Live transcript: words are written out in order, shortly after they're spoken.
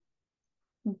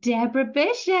Deborah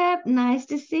Bishop, nice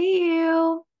to see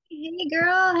you. Hey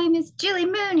girl, hey Miss Jilly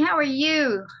Moon, how are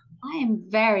you? I am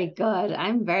very good.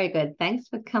 I'm very good. Thanks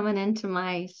for coming into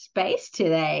my space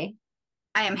today.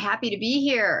 I am happy to be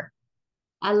here.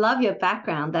 I love your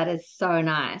background. That is so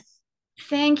nice.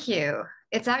 Thank you.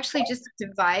 It's actually just a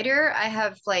divider. I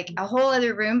have like a whole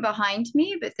other room behind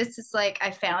me, but this is like I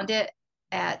found it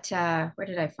at where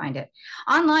did I find it?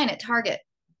 Online at Target.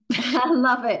 I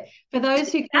love it. For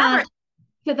those who can't, Fabric.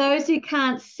 for those who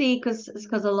can't see, because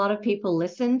a lot of people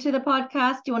listen to the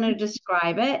podcast, do you want to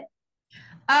describe it?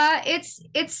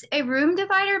 It's a room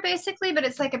divider basically, but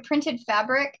it's like a printed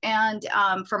fabric. And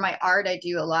for my art, I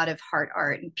do a lot of heart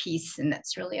art and peace, and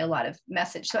that's really a lot of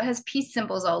message. So it has peace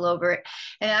symbols all over it,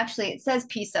 and actually it says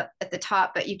peace up at the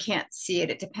top, but you can't see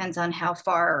it. It depends on how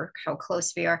far or how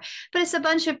close we are. But it's a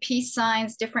bunch of peace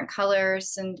signs, different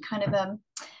colors, and kind of I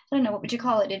don't know what would you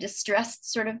call it, a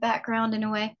distressed sort of background in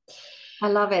a way. I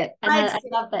love it. And I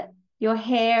love that your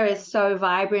hair is so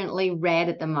vibrantly red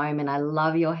at the moment. I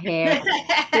love your hair.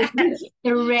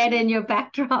 The red in your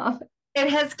backdrop.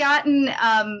 It has gotten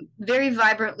very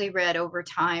vibrantly red over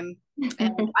time,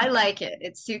 and I like it.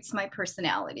 It suits my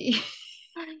personality.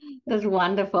 That's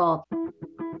wonderful.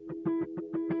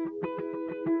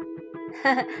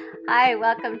 Hi,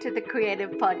 welcome to the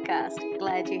Creative Podcast.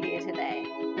 Glad you're here today.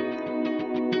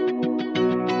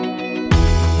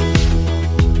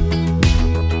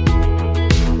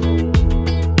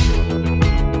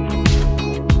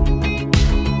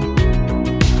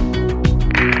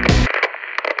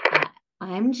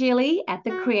 I'm Jilly at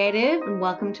The Creative, and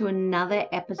welcome to another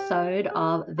episode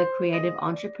of The Creative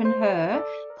Entrepreneur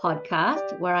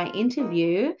podcast, where I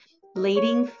interview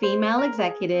leading female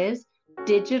executives,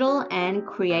 digital and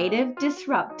creative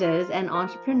disruptors, and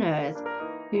entrepreneurs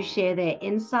who share their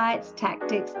insights,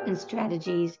 tactics, and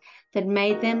strategies that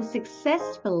made them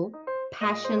successful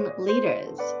passion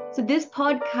leaders. So this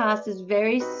podcast is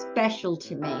very special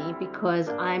to me because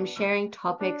I'm sharing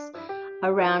topics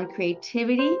around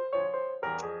creativity,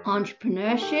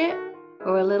 entrepreneurship,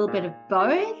 or a little bit of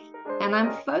both. And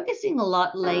I'm focusing a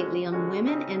lot lately on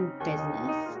women in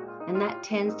business. And that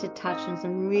tends to touch on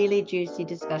some really juicy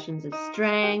discussions of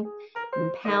strength,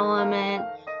 empowerment,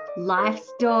 life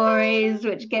stories,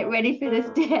 which get ready for this,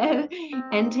 Deb,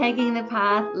 and taking the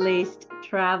path least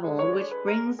traveled, which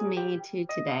brings me to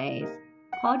today's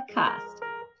podcast.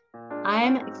 I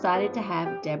am excited to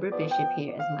have Deborah Bishop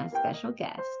here as my special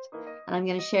guest. And I'm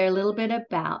going to share a little bit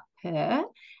about her,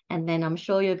 and then I'm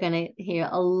sure you're going to hear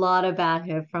a lot about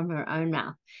her from her own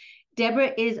mouth.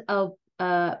 Deborah is both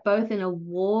an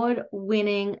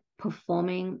award-winning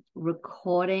performing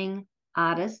recording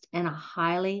artist and a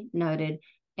highly noted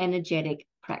energetic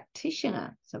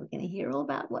practitioner. So we're going to hear all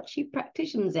about what she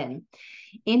practices in.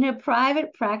 In her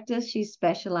private practice, she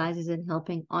specializes in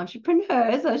helping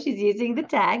entrepreneurs, so she's using the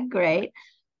tag, great,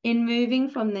 in moving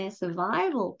from their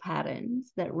survival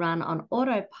patterns that run on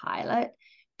autopilot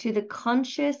to the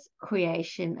conscious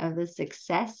creation of the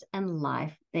success and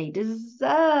life they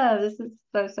deserve. This is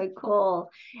so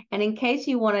cool. And in case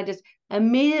you want to just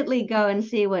immediately go and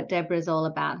see what Deborah is all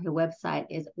about, her website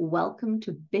is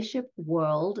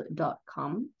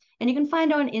welcometobishopworld.com. And you can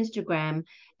find her on Instagram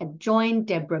at Join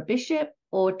Deborah Bishop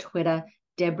or Twitter,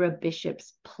 Deborah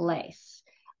Bishop's Place.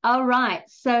 All right.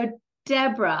 So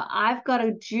Deborah, I've got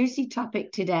a juicy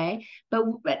topic today, but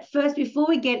first, before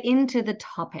we get into the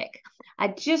topic, I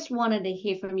just wanted to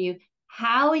hear from you.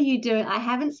 How are you doing? I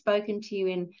haven't spoken to you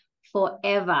in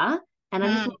forever, and I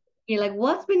just want to hear, like,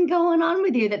 what's been going on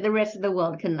with you that the rest of the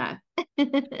world can know?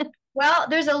 Well,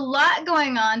 there's a lot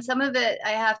going on. Some of it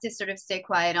I have to sort of stay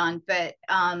quiet on, but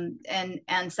and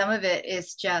some of it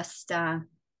is just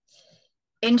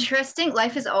interesting.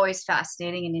 Life is always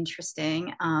fascinating and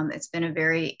interesting. It's been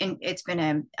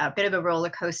a bit of a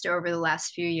roller coaster over the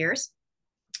last few years,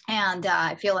 and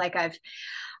I feel like I've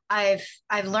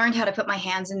learned how to put my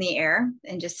hands in the air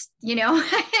and just go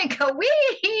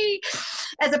wee,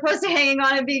 as opposed to hanging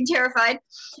on and being terrified.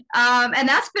 And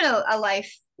that's been a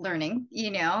life learning,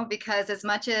 because as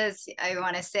much as I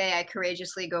want to say I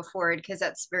courageously go forward, because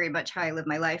that's very much how I live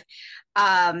my life,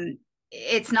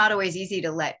 it's not always easy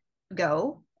to let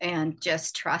go and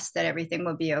just trust that everything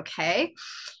will be okay.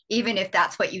 Even if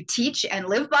that's what you teach and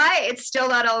live by, it's still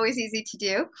not always easy to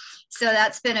do. So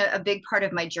that's been a big part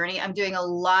of my journey. I'm doing a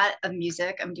lot of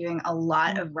music. I'm doing a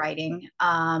lot of writing.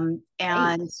 And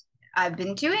I've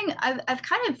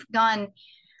kind of gone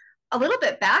a little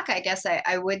bit back, I guess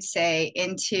I would say,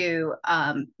 into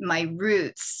my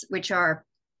roots, which are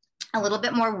a little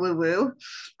bit more woo-woo,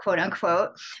 quote unquote,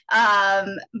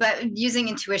 but using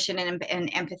intuition and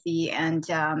empathy and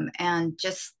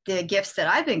just the gifts that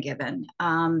I've been given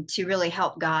to really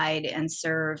help guide and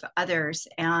serve others.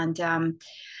 And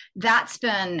that's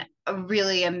been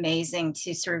really amazing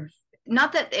to sort of,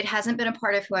 not that it hasn't been a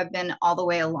part of who I've been all the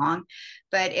way along,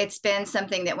 but it's been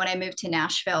something that when I moved to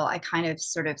Nashville, I kind of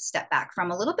sort of stepped back from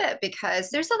a little bit because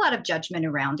there's a lot of judgment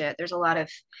around it. There's a lot of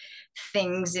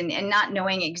things and not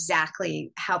knowing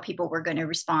exactly how people were going to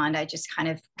respond. I just kind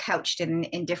of couched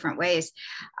in different ways.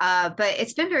 But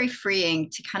it's been very freeing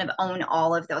to kind of own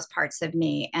all of those parts of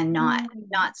me and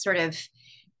not sort of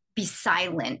be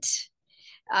silent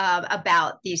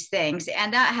about these things.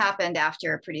 And that happened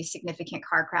after a pretty significant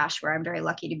car crash where I'm very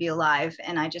lucky to be alive.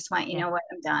 And I just went, you know what,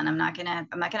 I'm done. I'm not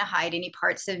gonna hide any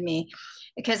parts of me,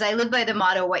 because I live by the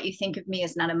motto, what you think of me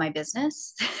is none of my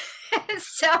business.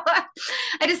 So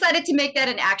I decided to make that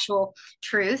an actual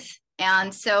truth.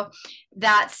 And so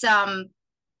that's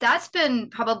been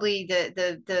probably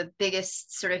the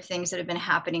biggest sort of things that have been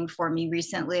happening for me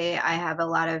recently. I have a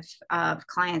lot of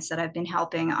clients that I've been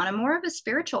helping on a more of a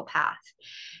spiritual path.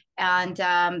 And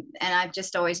I've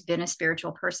just always been a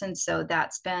spiritual person. So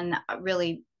that's been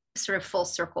really sort of full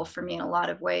circle for me in a lot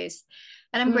of ways.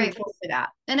 And I'm grateful for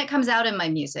that. And it comes out in my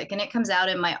music and it comes out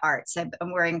in my arts.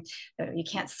 I'm wearing, you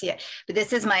can't see it, but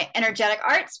this is my energetic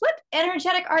arts. What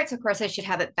energetic arts? Of course, I should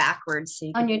have it backwards.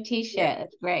 So on your t-shirt.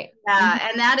 It's great.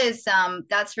 And that is,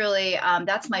 that's really,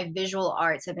 that's my visual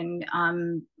arts. I've been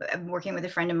working with a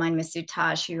friend of mine, Miss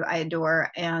Sutash, who I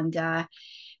adore. And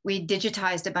we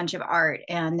digitized a bunch of art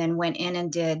and then went in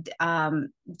and did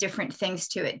different things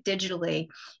to it digitally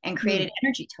and created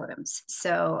energy totems.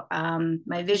 So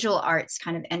my visual arts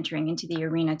kind of entering into the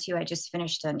arena too. I just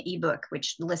finished an ebook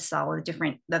which lists all of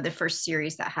the first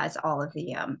series that has all of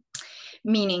the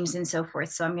meanings and so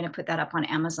forth. So I'm going to put that up on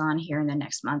Amazon here in the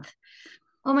next month.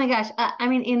 Oh my gosh. I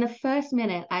mean, in the first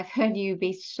minute, I've heard you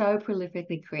be so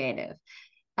prolifically creative.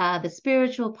 The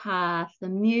spiritual path, the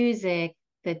music,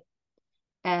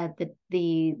 the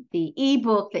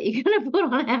ebook that you're going to put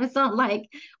on Amazon. Like,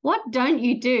 what don't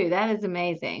you do? That is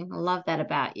amazing. I love that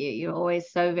about you. You're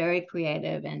always so very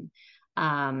creative and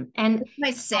it's my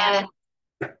sanity.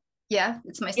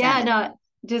 It's my sanity. No,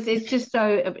 it's just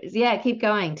so keep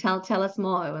going. Tell us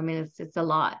more. I mean, it's a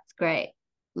lot. It's great.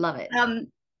 Love it.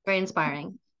 Very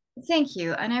inspiring. Thank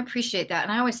you. And I appreciate that.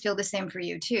 And I always feel the same for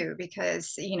you too,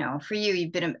 because, you know, for you,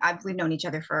 we've known each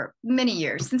other for many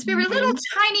years, since we were little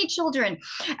tiny children.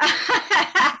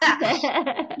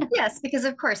 Yes, because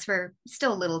of course we're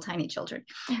still little tiny children.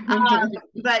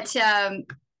 But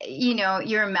you know,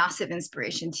 you're a massive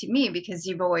inspiration to me because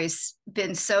you've always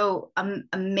been so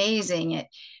amazing at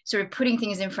sort of putting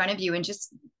things in front of you and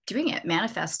just doing it,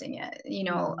 manifesting it, you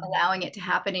know, allowing it to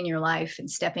happen in your life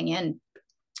and stepping in.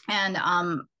 And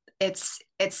it's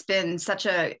been such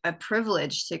a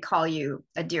privilege to call you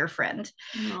a dear friend.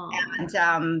 And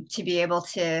to be able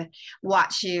to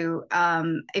watch you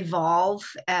evolve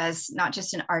as not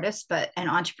just an artist, but an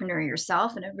entrepreneur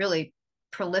yourself, and a really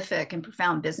prolific and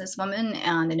profound businesswoman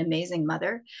and an amazing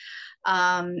mother.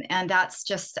 And that's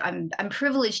just, I'm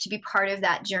privileged to be part of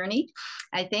that journey,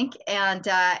 I think.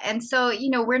 And so, you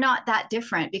know, we're not that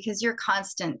different because you're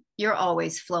constant, you're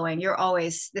always flowing.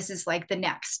 This is like the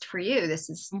next for you. This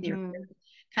is you're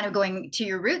kind of going to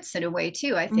your roots in a way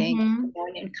too, I think, and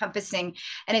encompassing.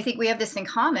 And I think we have this in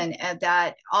common,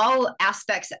 that all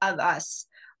aspects of us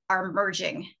are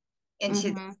merging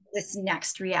into this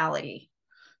next reality.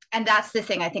 And that's the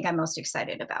thing I think I'm most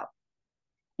excited about.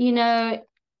 You know,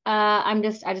 I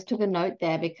just took a note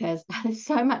there because there's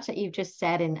so much that you've just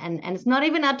said, and it's not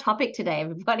even our topic today,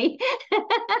 everybody.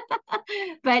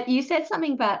 But you said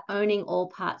something about owning all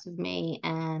parts of me,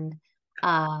 and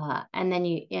then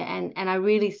and I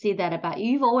really see that about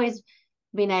you. You've always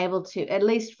been able to, at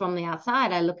least from the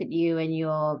outside, I look at you and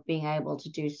you're being able to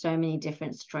do so many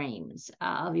different streams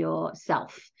of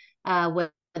yourself,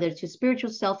 whether it's your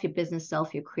spiritual self, your business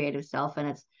self, your creative self,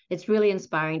 and it's really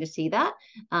inspiring to see that.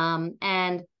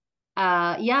 I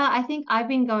think I've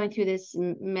been going through this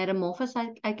metamorphosis,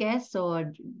 I guess,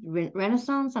 or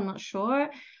renaissance, I'm not sure,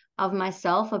 of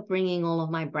myself, of bringing all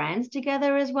of my brands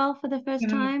together as well for the first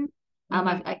time.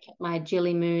 I kept my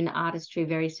Jilly Moon artistry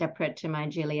very separate to my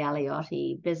Jilly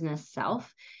Aliotti business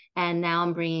self. And now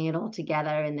I'm bringing it all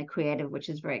together in the creative, which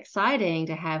is very exciting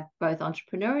to have both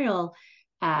entrepreneurial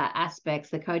aspects,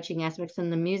 the coaching aspects,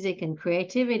 and the music and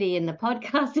creativity and the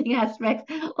podcasting aspects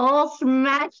all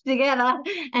smashed together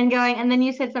and going. And then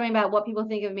you said something about what people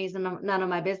think of me is none of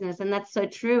my business. And that's so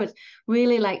true. It's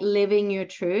really like living your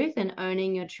truth and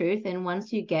owning your truth. And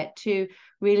once you get to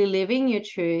really living your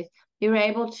truth, you're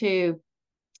able to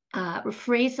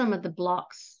free some of the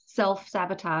blocks,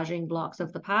 self-sabotaging blocks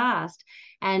of the past,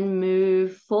 and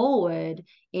move forward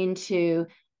into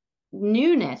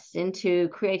newness, into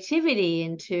creativity,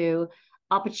 into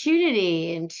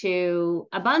opportunity, into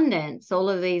abundance, all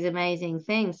of these amazing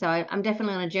things. So I'm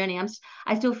definitely on a journey.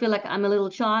 I still feel like I'm a little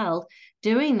child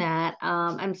doing that.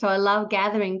 And so I love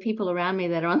gathering people around me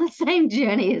that are on the same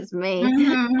journey as me.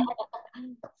 Mm-hmm.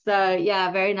 So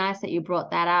yeah, very nice that you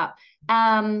brought that up.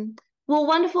 Well,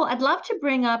 wonderful. I'd love to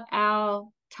bring up our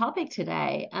topic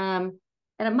today. And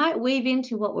it might weave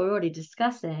into what we're already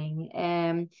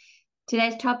discussing.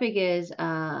 Today's topic is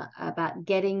about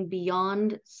getting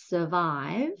beyond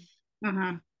survive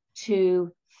Mm-hmm.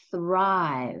 to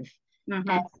thrive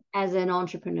Mm-hmm. as an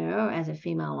entrepreneur, as a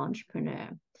female entrepreneur.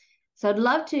 So I'd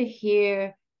love to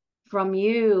hear from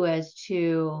you as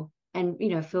to, and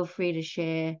feel free to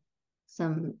share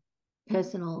some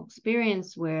personal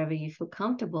experience wherever you feel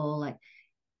comfortable, like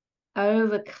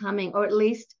overcoming, or at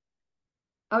least,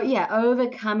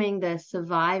 overcoming the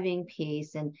surviving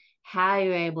piece and how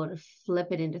you're able to flip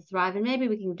it into thrive. And maybe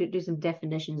we can do some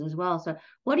definitions as well. So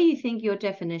what do you think your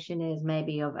definition is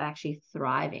maybe of actually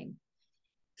thriving?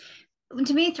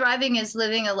 To me, thriving is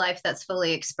living a life that's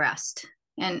fully expressed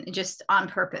and just on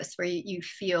purpose, where you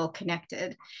feel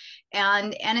connected,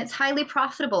 and it's highly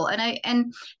profitable. And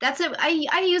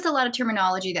I use a lot of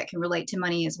terminology that can relate to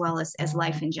money as well as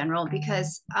life in general,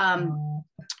 because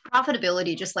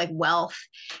profitability, just like wealth,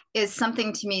 is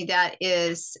something to me that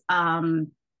is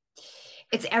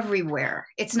it's everywhere.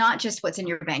 It's not just what's in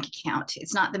your bank account.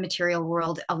 It's not the material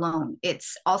world alone.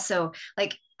 It's also,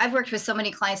 like, I've worked with so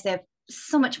many clients that have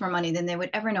so much more money than they would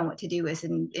ever know what to do with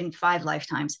in 5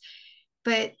 lifetimes,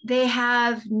 but they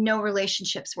have no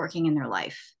relationships working in their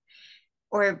life,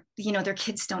 or their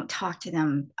kids don't talk to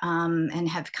them, and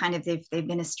have kind of they've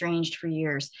been estranged for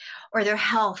years, or their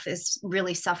health is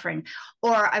really suffering.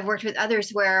 Or I've worked with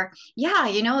others where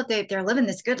they're living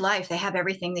this good life, they have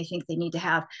everything they think they need to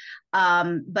have,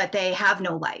 but they have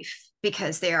no life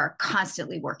because they are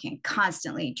constantly working,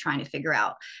 constantly trying to figure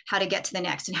out how to get to the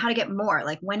next and how to get more.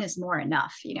 Like, when is more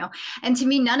enough? And to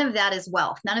me, none of that is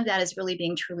wealth. None of that is really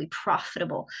being truly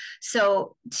profitable.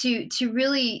 So to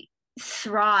really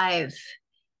thrive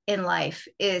in life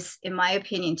is, in my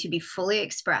opinion, to be fully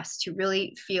expressed, to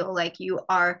really feel like you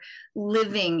are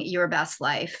living your best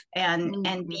life,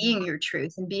 and being your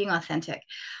truth and being authentic,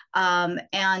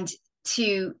 and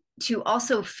to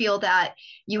also feel that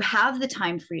you have the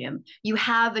time freedom, you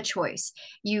have a choice,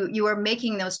 you are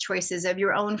making those choices of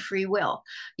your own free will,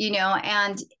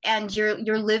 and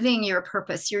you're living your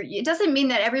purpose. It doesn't mean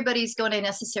that everybody's going to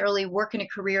necessarily work in a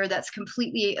career that's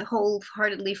completely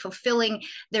wholeheartedly fulfilling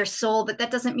their soul, but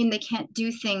that doesn't mean they can't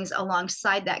do things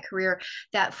alongside that career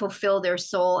that fulfill their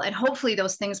soul. And hopefully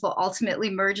those things will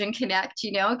ultimately merge and connect,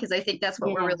 because I think that's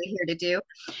what we're really here to do.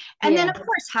 And then, of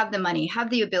course, have the money, have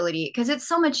the ability, because it's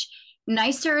so much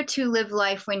nicer to live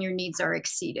life when your needs are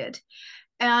exceeded.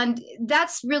 And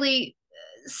that's really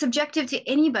subjective to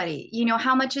anybody.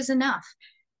 How much is enough?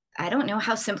 I don't know.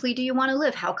 How simply do you want to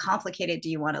live? How complicated do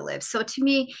you want to live? So to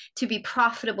me, to be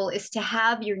profitable is to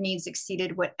have your needs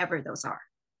exceeded, whatever those are.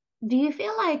 Do you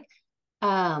feel like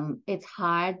it's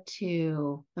hard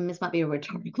to, and this might be a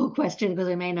rhetorical question because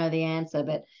we may know the answer,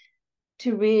 but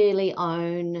to really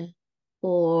own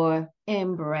or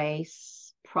embrace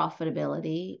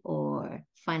profitability or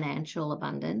financial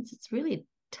abundance? It's really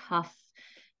tough,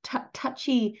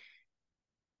 touchy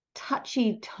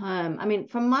term. I mean,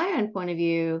 from my own point of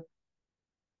view,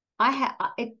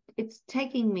 it's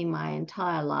taking me my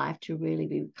entire life to really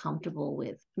be comfortable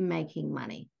with making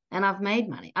money. And I've made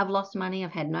money. I've lost money.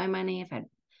 I've had no money.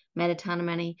 Made a ton of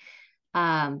money.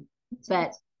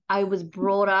 But I was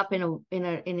brought up in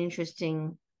an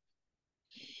interesting,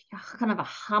 kind of a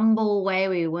humble way.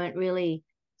 We weren't really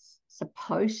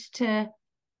supposed to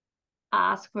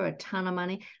ask for a ton of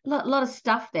money. A lot of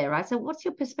stuff there, right? So what's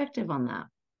your perspective on that?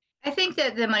 I think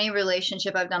that the money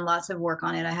relationship, I've done lots of work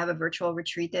on it. I have a virtual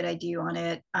retreat that I do on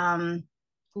it. That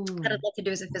I'd love to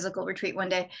do as a physical retreat one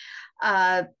day.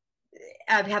 I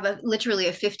have literally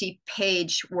a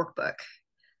 50-page workbook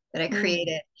that I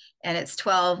created, and it's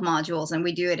 12 modules, and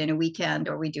we do it in a weekend,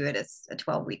 or we do it as a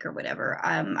 12-week or whatever.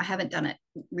 I haven't done it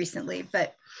recently,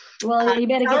 but you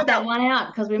better get that one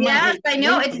out, because we might. Yes, I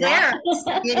know it's there.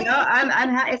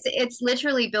 It's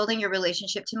literally building your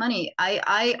relationship to money.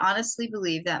 I honestly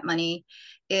believe that money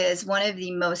is one of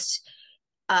the most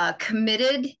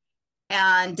committed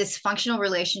and dysfunctional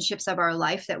relationships of our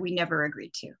life that we never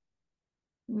agreed to,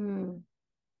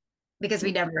 because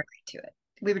we never agreed to it.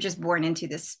 we were just born into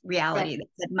this reality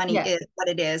that money Yeah. is what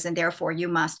it is, and therefore you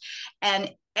must.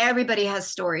 And everybody has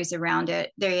stories around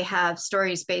it. They have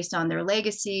stories based on their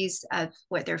legacies of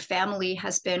what their family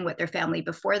has been, what their family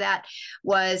before that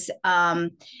was,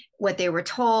 what they were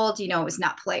told. You know, it was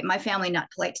not polite. My family, not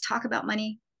polite to talk about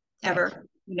money ever. Right.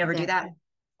 We never do that. Exactly.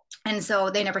 And so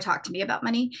they never talked to me about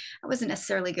money. It wasn't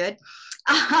necessarily good.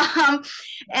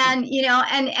 And, you know,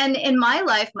 and in my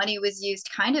life, money was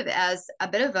used kind of as a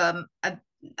bit of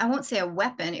I won't say a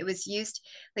weapon. It was used,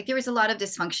 like, there was a lot of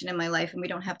dysfunction in my life, and we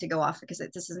don't have to go off because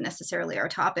this isn't necessarily our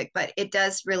topic, but it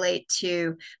does relate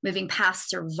to moving past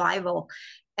survival.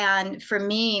 And for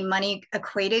me, money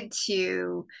equated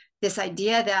to this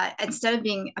idea that instead of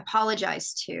being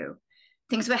apologized to,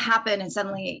 things would happen and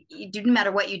suddenly it didn't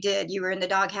matter what you did, you were in the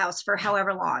doghouse for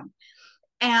however long.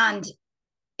 And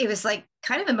it was like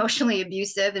kind of emotionally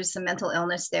abusive. There's some mental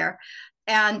illness there.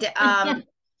 And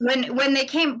when they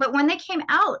came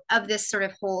out of this sort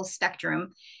of whole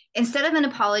spectrum, instead of an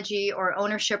apology or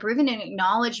ownership or even an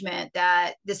acknowledgement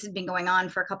that this had been going on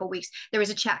for a couple of weeks, there was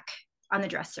a check on the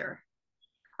dresser,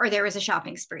 or there was a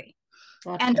shopping spree.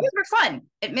 Gotcha. And those were fun,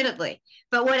 admittedly.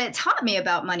 But what it taught me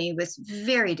about money was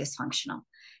very dysfunctional.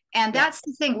 And that's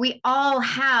the thing. We all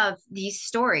have these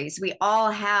stories. We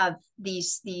all have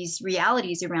these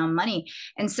realities around money.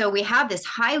 And so we have this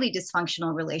highly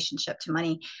dysfunctional relationship to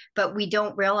money, but we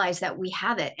don't realize that we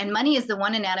have it. And money is the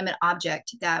one inanimate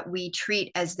object that we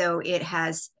treat as though it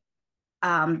has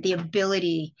the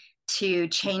ability to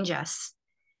change us,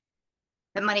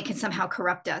 that money can somehow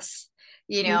corrupt us.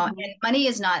 You know, and money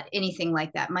is not anything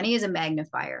like that. Money is a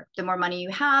magnifier. The more money you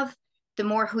have, the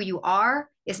more who you are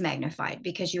is magnified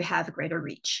because you have greater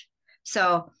reach.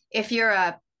 So if you're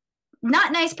a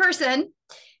not nice person,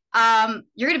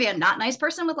 you're going to be a not nice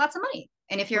person with lots of money.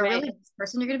 And if you're a really nice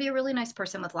person, you're going to be a really nice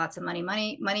person with lots of money.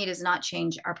 Money does not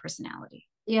change our personality.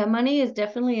 Yeah, money is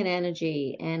definitely an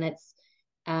energy, and it's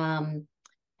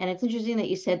interesting that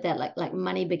you said that, like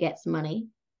money begets money.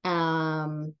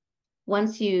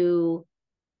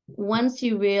 Once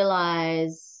you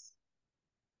realize,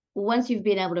 once you've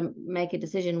been able to make a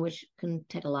decision, which can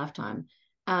take a lifetime,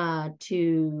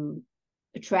 to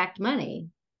attract money,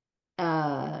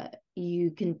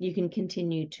 you can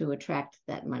continue to attract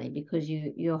that money because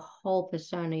your whole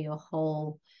persona, your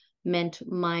whole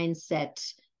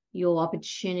mindset, your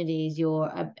opportunities, your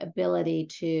ability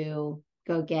to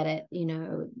go get it, you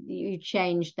know, you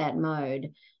change that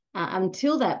mode.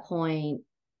 Until that point,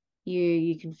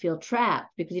 you can feel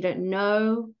trapped because you don't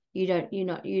know, you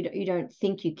don't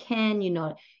think you can,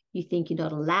 you think you're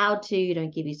not allowed to, you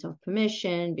don't give yourself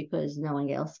permission because no one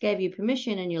else gave you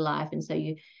permission in your life. And so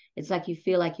it's like you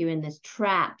feel like you're in this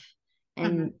trap,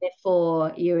 and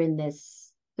therefore you're in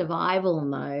this survival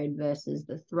mode versus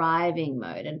the thriving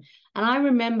mode. And I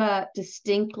remember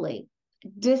distinctly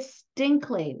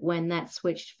when that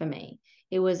switched for me.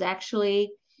 It was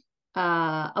actually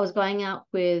I was going out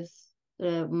with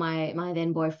my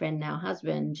then boyfriend, now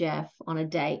husband, Jeff, on a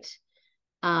date.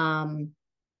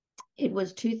 It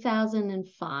was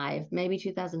 2005, maybe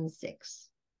 2006,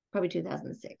 probably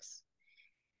 2006.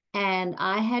 And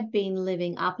I had been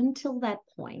living up until that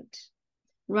point,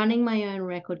 running my own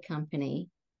record company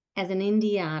as an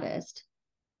indie artist,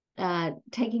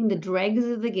 taking the dregs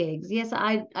of the gigs. Yes,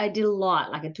 I did a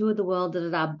lot, like I toured the world,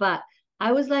 but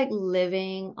I was like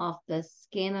living off the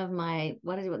skin of my,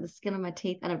 the skin of my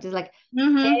teeth. And I'm just like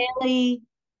barely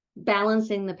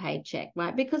balancing the paycheck,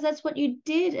 right? Because that's what you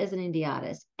did as an indie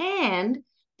artist. And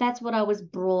that's what I was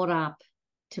brought up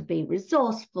to be,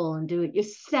 resourceful and do it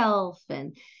yourself.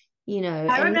 And, you know.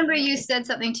 I remember you said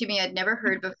something to me I'd never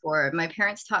heard before. My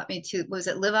parents taught me to, was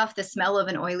it live off the smell of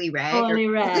an oily rag? Oily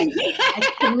rag.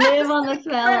 I could live on the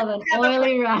smell of an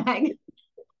oily rag.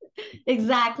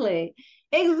 Exactly.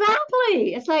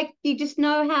 It's like you just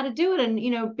know how to do it. And,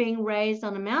 you know, being raised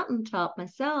on a mountaintop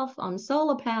myself on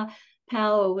solar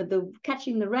power with the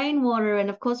catching the rainwater, and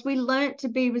of course we learned to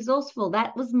be resourceful.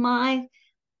 That was my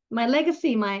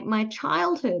legacy, my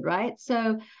childhood, right?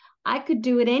 So I could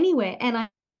do it anywhere, and I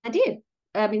did.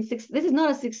 I mean, this is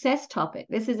not a success topic.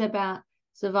 This is about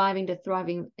surviving to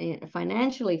thriving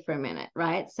financially for a minute,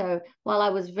 right? So while I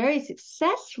was very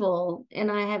successful, and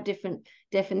I have different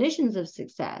definitions of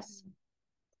success,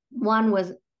 one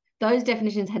was, those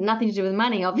definitions had nothing to do with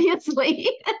money, obviously.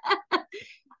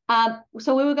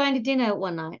 So we were going to dinner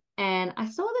one night, and I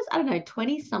saw this, I don't know,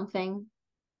 20-something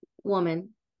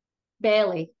woman,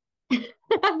 barely,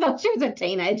 I thought she was a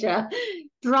teenager,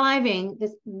 driving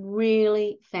this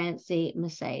really fancy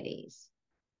Mercedes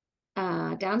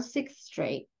down 6th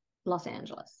Street, Los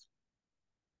Angeles.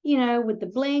 with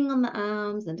the bling on the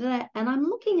arms and I'm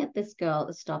looking at this girl at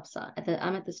the stop sign.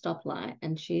 I'm at the stoplight,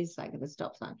 and she's like at the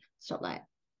stoplight,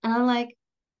 and I'm like,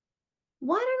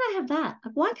 why don't I have that?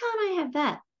 Like, why can't I have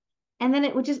that? And then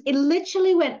it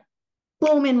literally went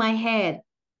boom in my head.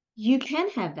 You can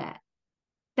have that.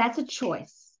 That's a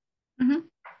choice. Mm-hmm.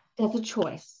 That's a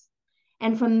choice.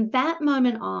 And from that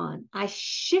moment on, I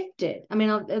shifted. I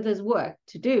mean, there's work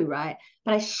to do, right?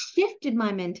 But I shifted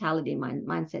my mentality, my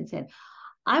mindset, and said,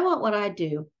 I want what I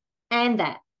do and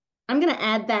that. I'm going to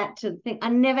add that to the thing. I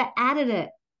never added it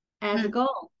as a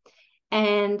goal.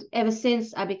 And ever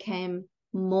since, I became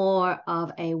more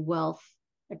of a wealth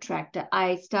attractor.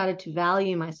 I started to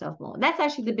value myself more. That's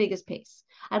actually the biggest piece.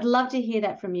 I'd love to hear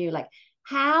that from you. Like,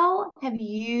 how have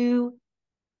you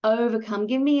overcome?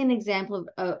 Give me an example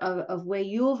of where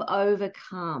you've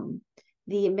overcome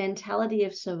the mentality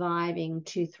of surviving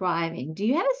to thriving. Do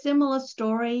you have a similar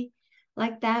story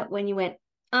like that when you went,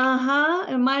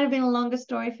 it might have been a longer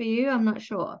story for you, I'm not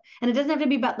sure. And it doesn't have to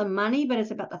be about the money, but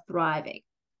it's about the thriving.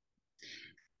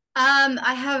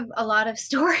 I have a lot of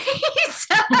stories.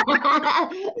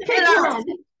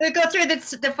 We'll go through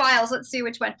the files. Let's see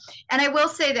which one. And I will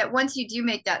say that once you do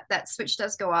make that switch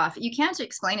does go off, you can't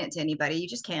explain it to anybody. You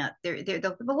just can't. But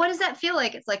what does that feel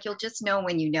like? It's like you'll just know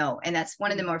when you know. And that's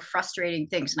one of the more frustrating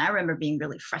things. And I remember being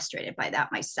really frustrated by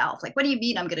that myself. Like, what do you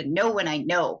mean I'm going to know when I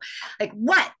know? Like,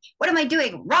 what? What am I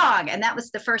doing wrong? And that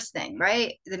was the first thing,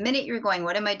 right? The minute you're going,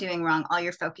 what am I doing wrong? All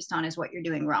you're focused on is what you're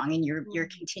doing wrong. And you're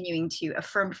continuing to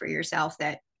affirm for yourself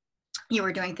that you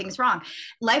were doing things wrong.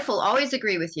 Life will always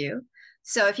agree with you.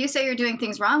 So if you say you're doing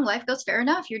things wrong, life goes, fair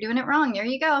enough. You're doing it wrong. There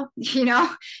you go.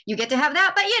 You get to have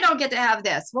that, but you don't get to have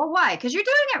this. Well, why? Because you're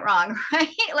doing it wrong, right?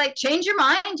 Like, change your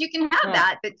mind. You can have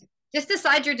that, but just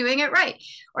decide you're doing it right,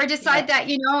 or decide that,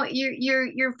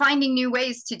 you're finding new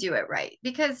ways to do it right.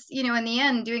 Because, in the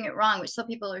end, doing it wrong, which some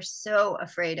people are so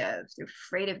afraid of, they're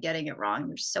afraid of getting it wrong.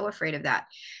 They're so afraid of that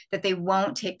they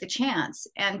won't take the chance.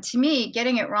 And to me,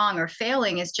 getting it wrong or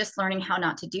failing is just learning how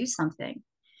not to do something.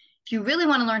 If you really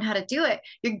want to learn how to do it,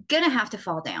 you're going to have to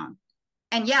fall down.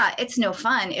 And yeah, it's no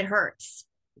fun. It hurts.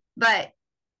 But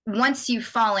once you've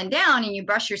fallen down and you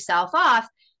brush yourself off,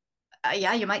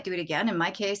 you might do it again. In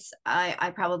my case,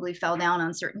 I probably fell down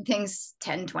on certain things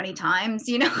 10, 20 times,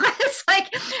 it's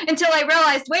like, until I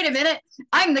realized, wait a minute,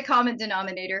 I'm the common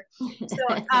denominator.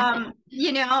 So,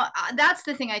 that's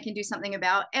the thing I can do something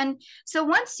about. And so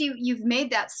once you've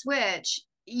made that switch,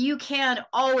 you can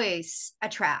always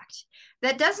attract.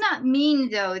 That does not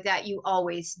mean, though, that you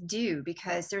always do,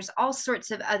 because there's all sorts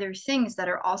of other things that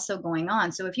are also going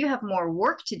on. So if you have more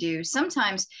work to do,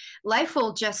 sometimes life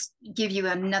will just give you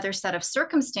another set of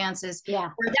circumstances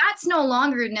where that's no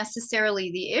longer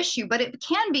necessarily the issue, but it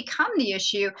can become the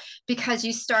issue because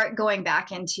you start going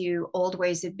back into old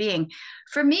ways of being.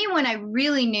 For me, when I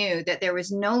really knew that there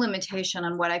was no limitation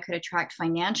on what I could attract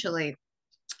financially,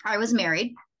 I was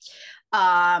married.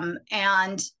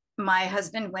 And my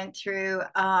husband went through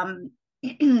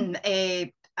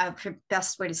a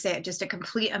best way to say it, just a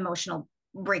complete emotional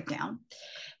breakdown.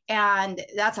 And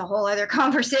that's a whole other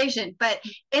conversation. But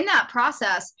in that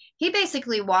process, he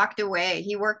basically walked away.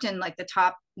 He worked in like the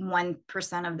top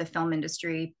 1% of the film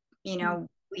industry.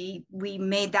 We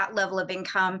made that level of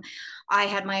income. I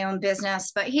had my own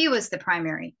business, but he was the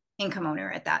primary income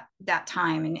owner at that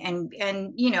time. And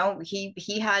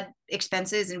he had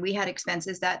expenses and we had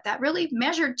expenses that really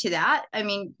measured to that. I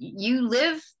mean, you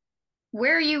live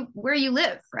where you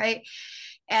live, right?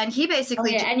 And he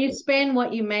basically and you spend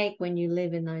what you make when you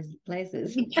live in those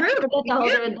places. True. That's a whole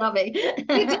different topic.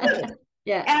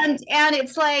 Yeah. And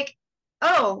it's like,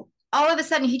 all of a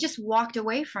sudden he just walked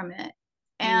away from it.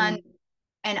 And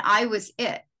I was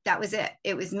it. That was it.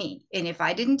 It was me. And if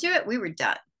I didn't do it, we were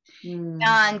done.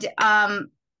 And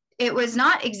it was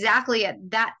not exactly at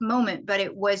that moment, but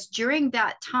it was during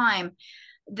that time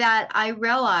that I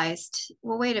realized,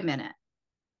 well, wait a minute.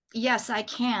 Yes, I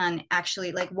can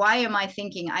actually, like, why am I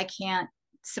thinking I can't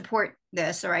support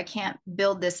this, or I can't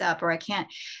build this up, or I can't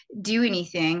do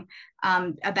anything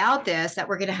about this, that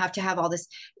we're going to have all this.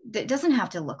 That doesn't have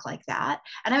to look like that.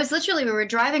 And I was we were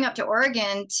driving up to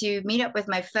Oregon to meet up with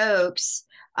my folks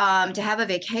to have a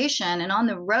vacation. And on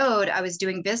the road, I was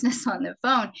doing business on the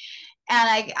phone,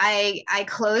 and I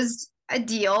closed a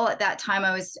deal. At that time,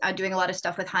 I was doing a lot of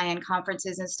stuff with high-end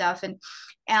conferences and stuff.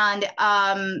 And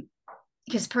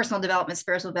because personal development,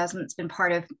 spiritual development, has been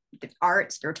part of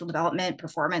art, spiritual development,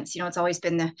 performance. It's always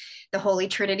been the holy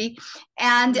trinity.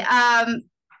 And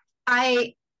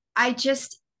I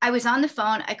was on the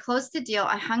phone. I closed the deal.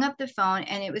 I hung up the phone,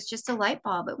 and it was just a light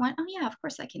bulb. It went, oh yeah, of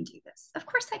course I can do this. Of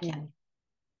course I can.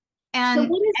 And so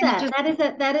what is and it that?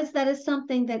 just That is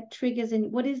something that triggers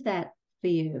in. What is that for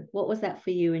you? What was that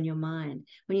for you in your mind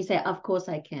when you say, "Of course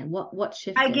I can"? What I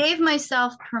shifted? gave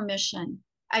myself permission.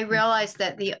 I realized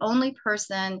that the only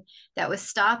person that was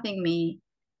stopping me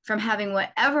from having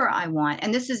whatever I want,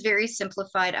 and this is very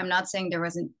simplified. I'm not saying there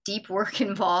wasn't deep work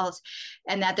involved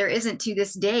and that there isn't to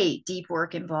this day deep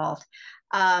work involved.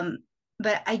 Um,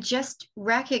 but I just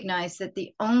recognized that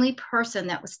the only person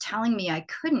that was telling me I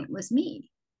couldn't was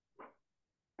me.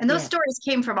 And those Yeah, stories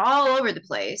came from all over the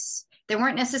place. They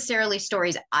weren't necessarily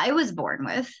stories I was born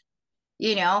with,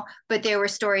 but they were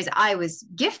stories I was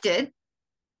gifted.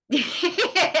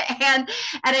 and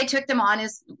I took them on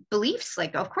as beliefs,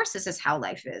 like, of course this is how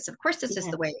life is, of course this is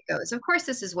yeah. the way it goes, of course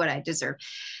this is what I deserve.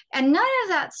 And none of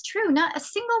that's true. Not a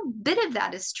single bit of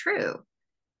that is true,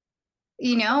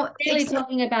 Really except,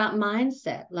 talking about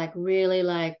mindset, like really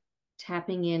like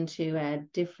tapping into a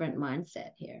different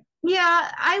mindset here.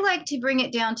 yeah, I like to bring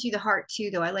it down to the heart too,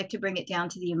 though. I like to bring it down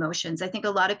to the emotions. I think a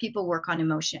lot of people work on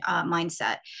emotion,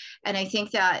 mindset, and I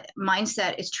think that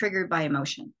mindset is triggered by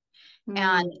emotion.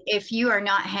 And Mm, if you are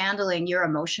not handling your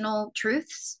emotional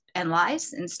truths and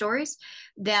lies and stories,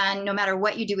 then no matter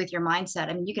what you do with your mindset,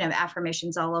 I mean, you can have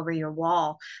affirmations all over your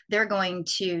wall. They're going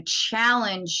to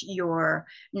challenge your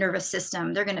nervous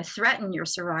system. They're going to threaten your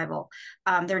survival.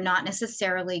 They're not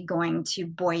necessarily going to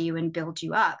buoy you and build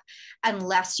you up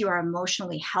unless you are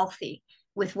emotionally healthy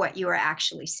with what you are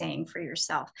actually saying for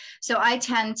yourself. So I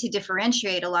tend to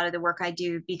differentiate a lot of the work I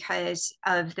do because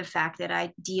of the fact that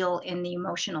I deal in the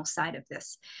emotional side of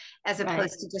this, as right.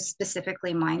 opposed to just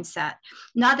specifically mindset.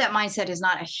 Not that mindset is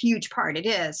not a huge part, it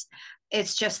is.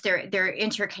 It's just they're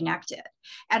interconnected.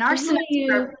 And So how do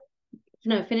you,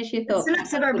 no, finish your the thought.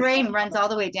 synapse of our brain runs all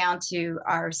the way down to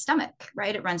our stomach,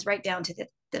 right? It runs right down to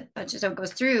so it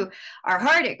goes through our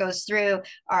heart, it goes through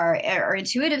our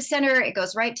intuitive center, it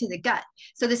goes right to the gut.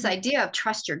 So this idea of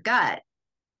trust your gut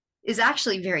is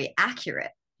actually very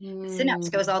accurate. The synapse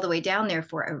Mm, goes all the way down there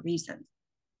for a reason.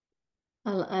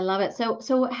 I love it.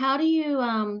 So how do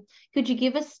you could you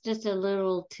give us just a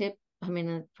little tip? I mean,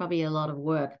 it's probably a lot of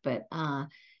work, but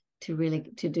to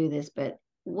really to do this, but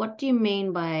what do you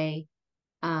mean by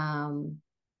um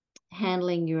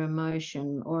handling your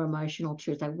emotion or emotional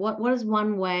truth? Like what is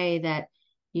one way that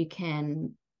you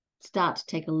can start to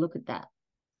take a look at that?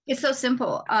 It's so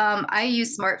simple. I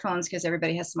use smartphones because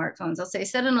everybody has smartphones. I'll say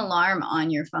set an alarm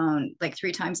on your phone like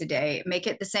 3 times a day. Make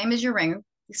it the same as your ringer.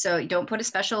 So you don't put a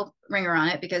special ringer on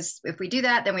it, because if we do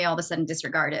that, then we all of a sudden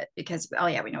disregard it because, oh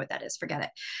yeah, we know what that is. Forget it.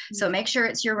 So make sure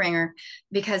it's your ringer,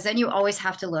 because then you always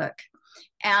have to look.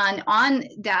 And on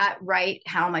that, write,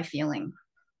 how am I feeling?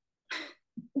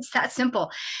 It's that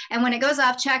simple. And when it goes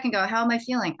off, check and go, how am I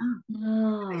feeling?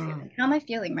 Oh, How am I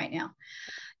feeling right now?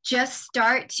 Just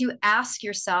start to ask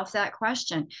yourself that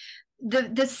question.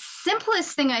 The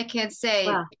simplest thing I can say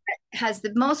wow. has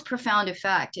the most profound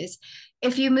effect is,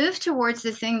 if you move towards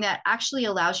the thing that actually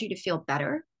allows you to feel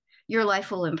better, your life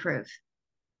will improve.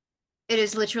 It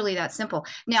is literally that simple.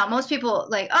 Now, most people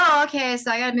like, oh, okay,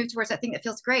 so I got to move towards that thing that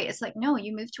feels great. It's like, no,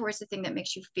 you move towards the thing that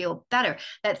makes you feel better,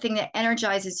 that thing that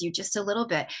energizes you just a little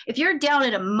bit. If you're down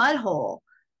in a mud hole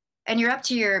and you're up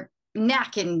to your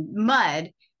neck in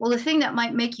mud, well, the thing that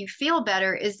might make you feel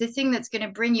better is the thing that's going to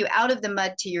bring you out of the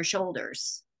mud to your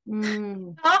shoulders.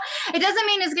 Mm, Well, it doesn't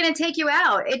mean it's going to take you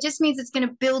out. It just means it's going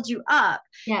to build you up.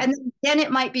 yeah. And then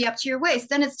it might be up to your waist.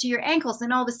 Then it's to your ankles.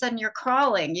 Then all of a sudden you're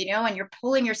crawling, and you're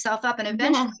pulling yourself up. And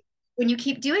eventually, Yeah. when you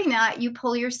keep doing that, you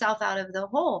pull yourself out of the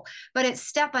hole. But it's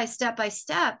step by step by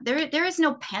step. There is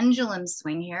no pendulum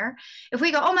swing here. If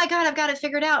we go, oh my God, I've got it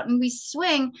figured out, and we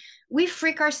swing, we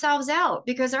freak ourselves out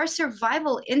because our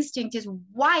survival instinct is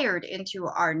wired into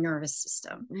our nervous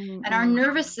system. And our Mm-mm.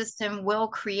 nervous system will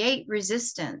create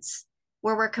resistance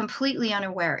where we're completely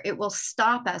unaware. It will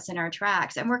stop us in our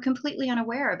tracks, and we're completely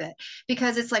unaware of it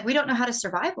because it's like we don't know how to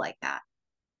survive like that.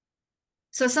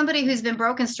 So somebody who's been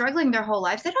broke and struggling their whole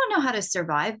life, they don't know how to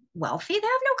survive wealthy. They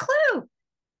have no clue.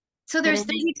 So But there's a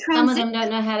some of transition. them don't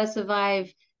know how to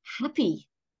survive happy.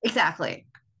 Exactly.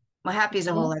 Well, happy is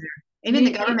a whole You, other. Even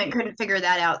the you, government couldn't figure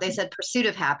that out. They said pursuit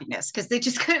of happiness because they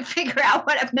just couldn't figure out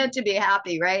what it meant to be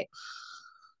happy, right?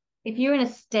 if you're in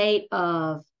a state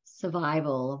of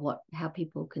survival of how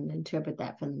people can interpret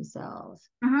that for themselves,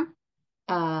 Mm-hmm.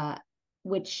 uh,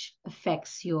 which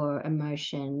affects your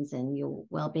emotions and your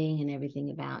well-being and everything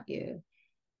about you,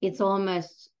 it's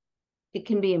almost it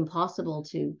can be impossible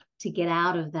to get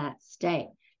out of that state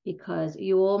because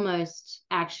you almost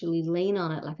actually lean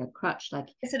on it like a crutch, like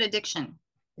It's an addiction.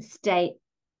 state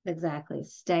exactly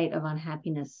state of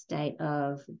unhappiness, state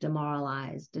of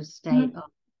demoralized, a state Mm-hmm. of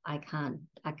I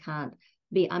can't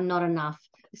I'm not enough,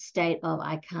 a state of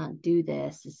I can't do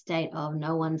this, a state of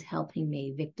no one's helping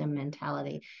me, victim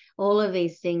mentality. All of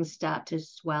these things start to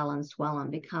swell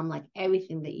and become like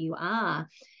everything that you are.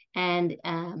 And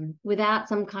without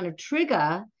some kind of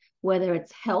trigger, whether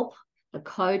it's help, a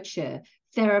coach, a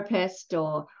therapist,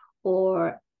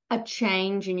 or a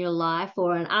change in your life,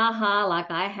 or an aha like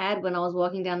I had when I was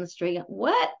walking down the street.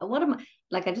 What am I?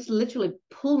 Like, I just literally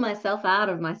pulled myself out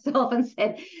of myself and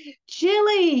said,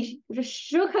 Chili, just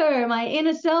shook her, my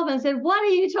inner self, and said, what are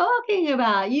you talking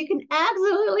about? You can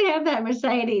absolutely have that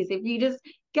Mercedes if you just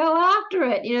go after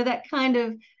it. You know, that kind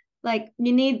of, like,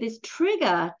 you need this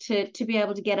trigger to be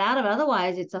able to get out of it.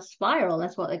 Otherwise it's a spiral.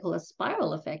 That's what they call a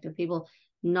spiral effect of people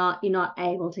you're not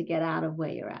able to get out of where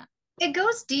you're at. It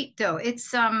goes deep though.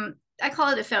 It's I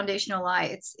call it a foundational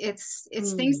lie. It's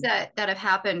things that have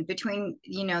happened between,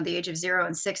 you know, the age of 0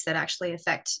 and 6 that actually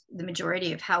affect the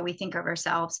majority of how we think of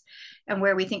ourselves and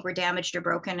where we think we're damaged or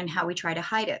broken and how we try to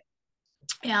hide it.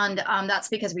 And that's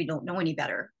because we don't know any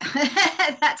better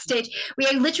at that stage. We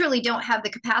literally don't have the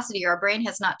capacity. Our brain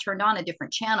has not turned on a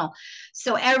different channel.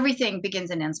 So everything begins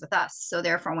and ends with us. So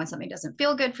therefore, when something doesn't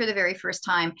feel good for the very first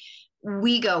time,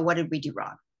 we go, what did we do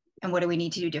wrong? And what do we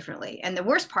need to do differently? And the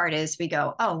worst part is we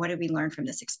go, oh, what did we learn from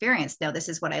this experience? Now, this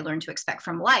is what I learned to expect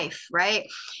from life, right?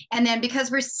 And then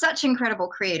because we're such incredible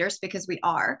creators, because we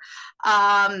are,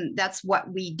 that's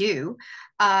what we do.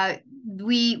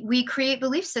 We create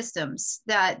belief systems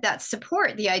that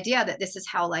support the idea that this is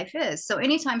how life is. So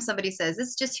anytime somebody says, this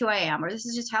is just who I am, or this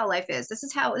is just how life is, this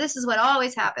is what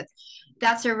always happens,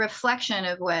 that's a reflection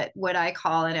of what I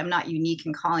call, and I'm not unique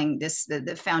in calling this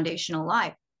the foundational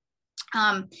lie.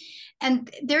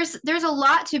 And there's a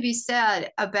lot to be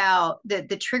said about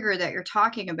the trigger that you're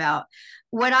talking about.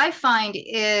 What I find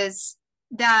is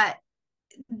that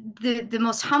the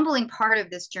most humbling part of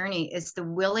this journey is the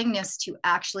willingness to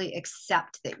actually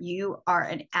accept that you are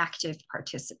an active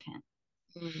participant.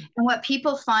 And what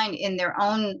people find in their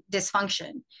own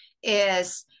dysfunction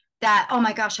is that, oh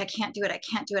my gosh, I can't do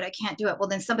it. Well,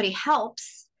 then somebody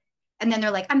helps. And then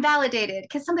they're like, I'm validated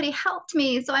because somebody helped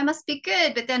me, so I must be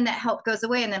good. But then that help goes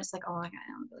away, and then it's like, oh my God,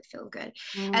 I don't really feel good.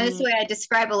 And this is the way I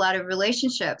describe a lot of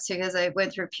relationships, because I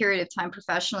went through a period of time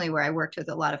professionally where I worked with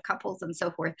a lot of couples and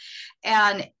so forth.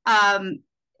 And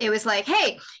it was like,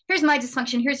 hey, here's my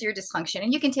dysfunction, here's your dysfunction,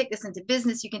 and you can take this into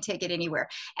business, you can take it anywhere.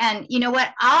 And you know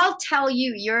what? I'll tell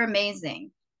you, you're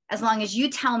amazing, as long as you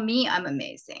tell me I'm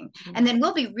amazing. And then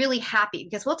we'll be really happy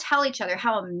because we'll tell each other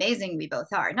how amazing we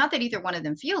both are. Not that either one of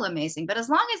them feel amazing, but as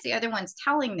long as the other one's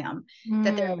telling them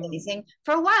that they're amazing,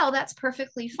 for a while, that's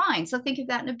perfectly fine. So think of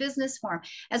that in a business form.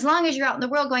 As long as you're out in the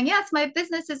world going, yes, my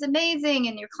business is amazing.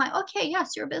 And your client, okay,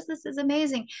 yes, your business is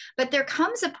amazing. But there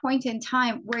comes a point in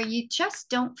time where you just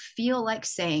don't feel like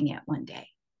saying it one day,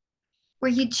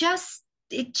 where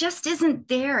it just isn't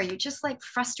there. You're just like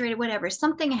frustrated, whatever.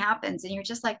 Something happens and you're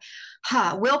just like,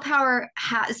 willpower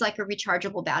is like a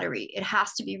rechargeable battery. It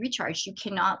has to be recharged. You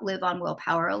cannot live on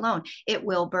willpower alone. It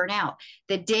will burn out.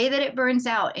 The day that it burns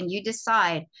out and you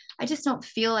decide, I just don't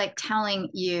feel like telling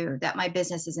you that my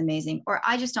business is amazing, or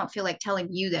I just don't feel like telling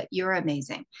you that you're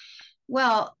amazing.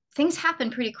 Well, things happen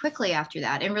pretty quickly after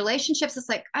that. In relationships, it's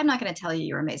like, I'm not going to tell you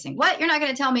you're amazing. What? You're not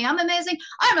going to tell me I'm amazing?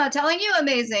 I'm not telling you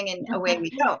amazing. And away we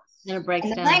go. And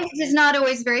the language is not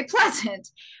always very pleasant.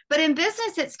 But in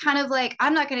business, it's kind of like,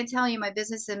 I'm not going to tell you my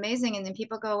business is amazing. And then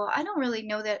people go, well, I don't really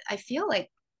know that I feel like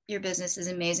your business is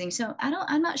amazing. So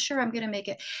I'm not sure I'm going to make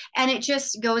it. And it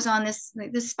just goes on this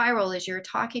spiral as you're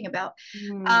talking about.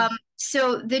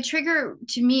 So the trigger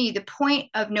to me, the point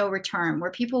of no return,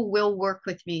 where people will work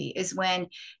with me, is when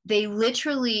they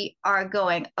literally are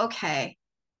going, okay,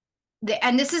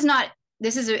 and this is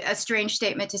a strange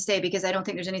statement to say, because I don't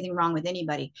think there's anything wrong with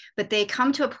anybody, but they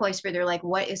come to a place where they're like,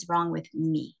 what is wrong with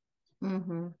me?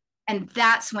 And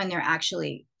that's when they're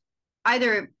actually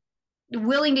either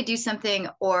willing to do something,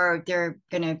 or they're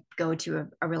going to go to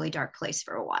a really dark place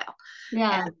for a while.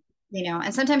 And,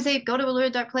 and sometimes they go to a really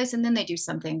dark place and then they do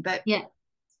something. But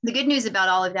the good news about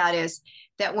all of that is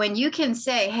that when you can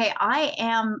say, hey, I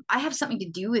have something to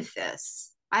do with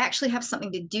this. I actually have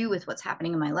something to do with what's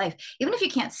happening in my life. Even if you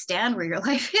can't stand where your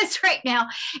life is right now,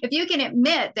 if you can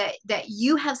admit that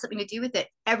you have something to do with it,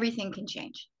 everything can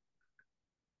change.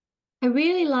 I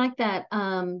really like that.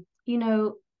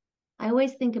 I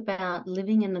always think about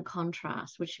living in the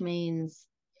contrast, which means,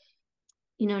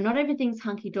 not everything's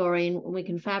hunky-dory, and we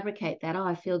can fabricate that. Oh,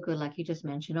 I feel good, like you just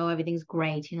mentioned. Oh, everything's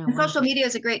great. And social media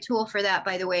is a great tool for that,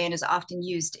 by the way, and is often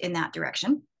used in that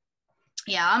direction.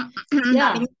 Yeah.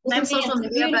 Yeah. I'm social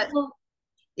media,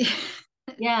 but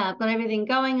Yeah, I've got everything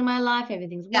going in my life.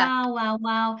 Everything's Yeah. wow, wow,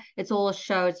 wow. It's all a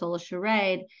show. It's all a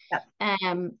charade. Yep.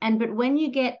 But when you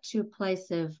get to a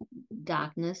place of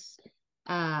darkness,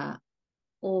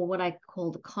 or what I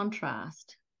call the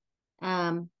contrast,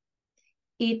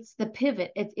 it's the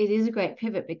pivot. It is a great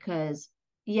pivot because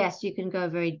yes, you can go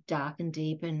very dark and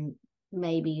deep, and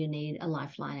maybe you need a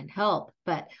lifeline and help.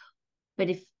 But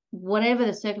if whatever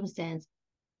the circumstance,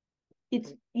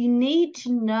 you need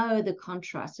to know the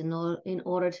contrast in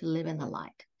order to live in the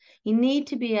light. You need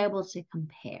to be able to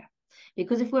compare.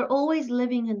 Because if we're always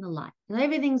living in the light and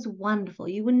everything's wonderful,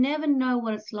 you will never know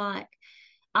what it's like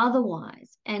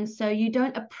otherwise. And so you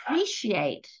don't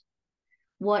appreciate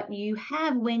what you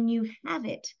have when you have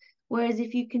it. Whereas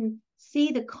if you can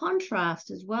see the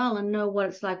contrast as well and know what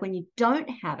it's like when you don't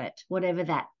have it, whatever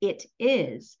that it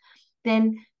is,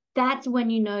 then that's when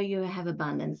you know you have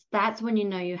abundance. That's when you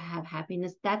know you have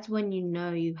happiness. That's when you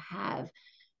know you have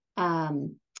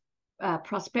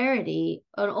prosperity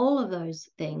and all of those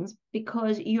things,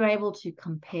 because you're able to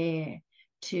compare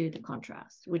to the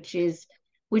contrast, which is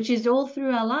all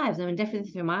through our lives. I mean,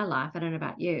 definitely through my life. I don't know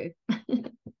about you.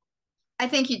 I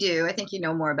think you do. I think you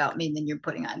know more about me than you're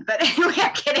putting on. But anyway,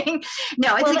 I'm kidding.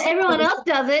 No, it's well, everyone else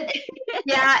does it.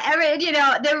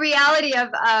 Yeah, the reality of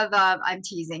I'm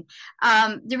teasing.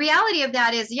 The reality of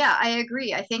that is, yeah, I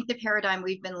agree. I think the paradigm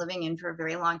we've been living in for a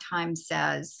very long time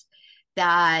says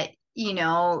that,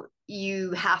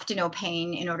 you have to know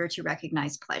pain in order to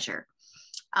recognize pleasure.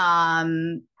 I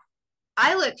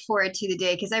look forward to the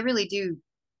day, because I really do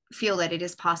feel that it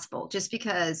is possible. Just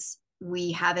because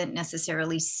we haven't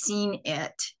necessarily seen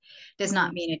it does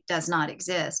not mean it does not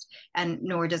exist, and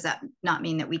nor does that not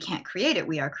mean that we can't create it.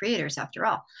 We are creators after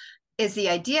all. Is the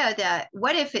idea that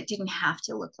what if it didn't have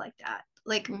to look like that?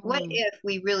 Like, what if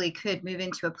we really could move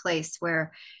into a place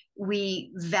where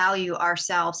we value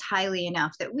ourselves highly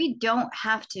enough that we don't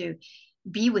have to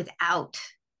be without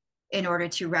in order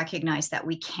to recognize that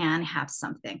we can have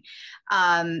something?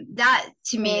 That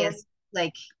to me is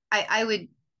like,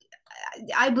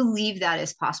 I believe that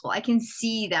is possible. I can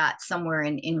see that somewhere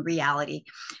in reality.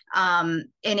 And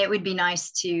it would be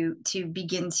nice to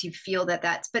begin to feel but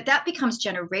that becomes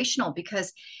generational,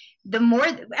 because the more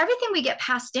everything we get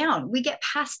passed down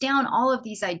all of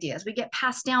these ideas, we get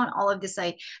passed down all of this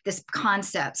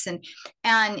concepts, and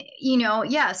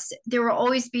yes, there will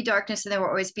always be darkness and there will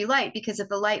always be light, because if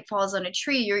the light falls on a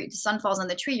tree, the sun falls on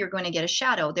the tree, you're going to get a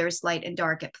shadow. There's light and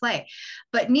dark at play,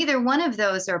 but neither one of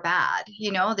those are bad.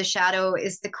 The shadow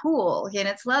is the cool and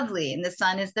it's lovely, and the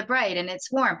sun is the bright and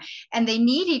it's warm, and they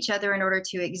need each other in order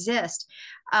to exist.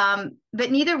 But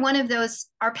neither one of those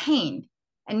are pain,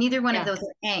 and neither one of those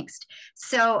are angst.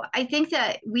 So I think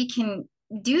that we can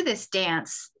do this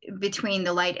dance between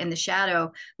the light and the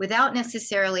shadow without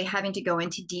necessarily having to go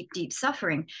into deep, deep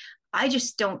suffering. I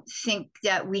just don't think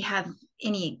that we have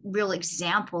any real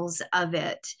examples of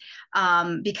it,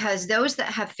 because those that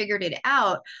have figured it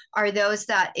out are those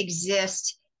that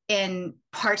exist in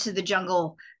parts of the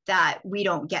jungle that we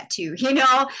don't get to.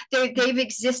 They've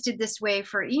existed this way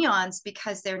for eons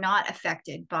because they're not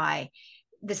affected by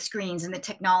the screens and the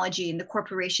technology and the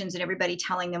corporations and everybody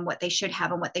telling them what they should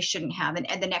have and what they shouldn't have, and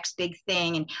the next big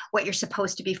thing, and what you're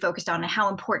supposed to be focused on, and how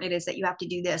important it is that you have to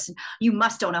do this, and you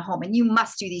must own a home, and you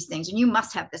must do these things, and you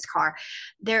must have this car.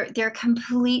 They're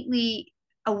completely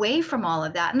away from all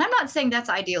of that. And I'm not saying that's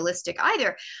idealistic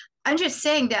either. I'm just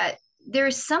saying that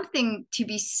there's something to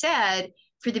be said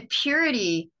for the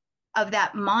purity of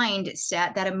that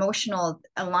mindset, that emotional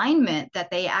alignment that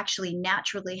they actually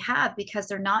naturally have, because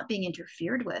they're not being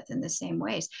interfered with in the same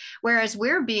ways. Whereas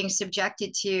we're being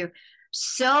subjected to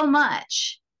so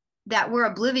much that we're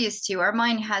oblivious to. Our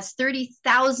mind has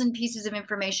 30,000 pieces of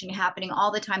information happening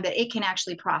all the time that it can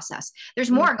actually process.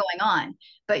 There's more going on,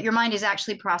 but your mind is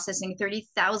actually processing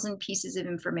 30,000 pieces of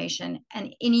information,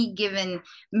 and any given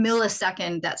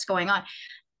millisecond that's going on.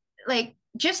 Like,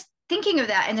 just thinking of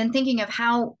that, and then thinking of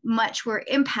how much we're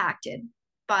impacted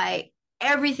by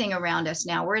everything around us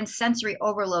now. We're in sensory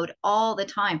overload all the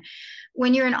time.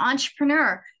 When you're an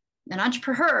entrepreneur, there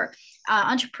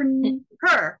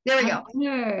we go.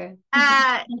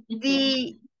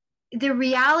 The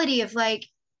reality of like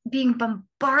being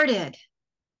bombarded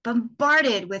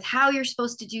with how you're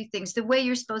supposed to do things, the way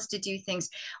you're supposed to do things,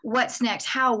 what's next,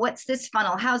 what's this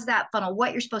funnel, how's that funnel,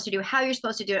 what you're supposed to do, how you're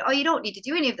supposed to do it. Oh, you don't need to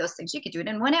do any of those things. You could do it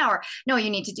in 1 hour. No,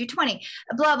 you need to do 20,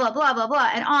 blah, blah, blah, blah,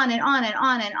 blah, and on and on and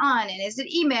on and on. And is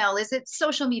it email? Is it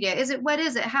social media? What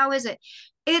is it? How is it?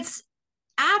 It's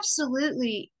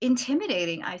absolutely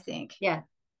intimidating, I think. Yeah.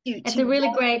 It's a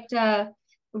really great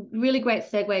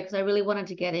segue, because I really wanted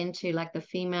to get into like the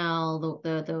female,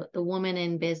 the woman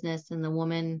in business, and the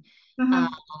woman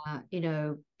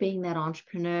being that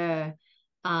entrepreneur,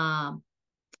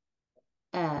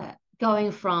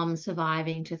 going from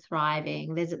surviving to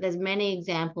thriving. There's many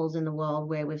examples in the world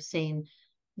where we've seen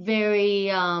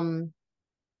very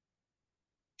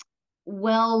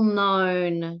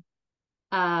well-known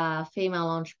female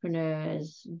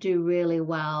entrepreneurs do really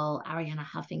well. Arianna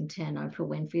Huffington, Oprah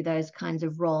Winfrey, those kinds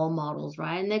of role models,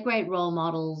 right? And they're great role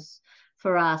models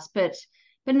for us, but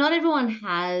not everyone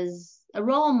has a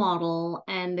role model,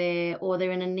 and they're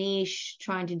in a niche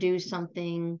trying to do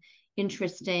something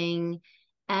interesting.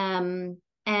 And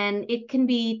it can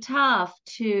be tough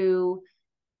to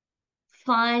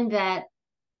find that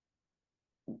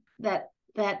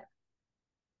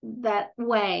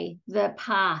way, the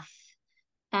path.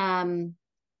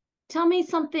 Tell me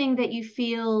something that you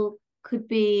feel could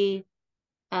be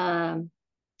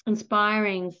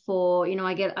inspiring for,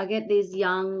 I get these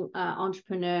young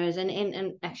entrepreneurs,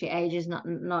 and actually age is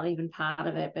not even part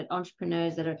of it, but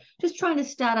entrepreneurs that are just trying to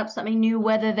start up something new,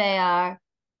 whether they are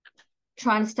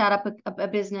trying to start up a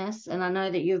business. And I know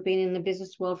that you've been in the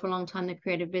business world for a long time, the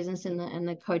creative business and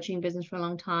the coaching business for a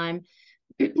long time,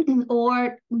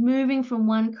 or moving from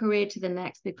one career to the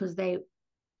next, because I've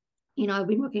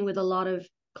been working with a lot of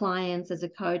clients as a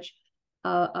coach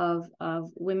of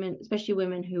women, especially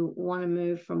women who want to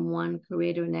move from one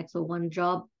career to the next, or one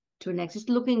job to the next, just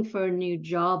looking for a new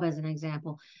job as an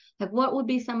example. Like, what would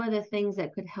be some of the things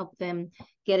that could help them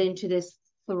get into this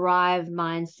thrive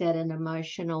mindset and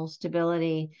emotional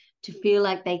stability, to feel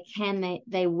like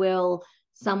they will,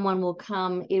 someone will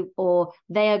come, or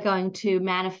they are going to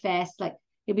manifest? Like,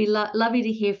 it'd be lovely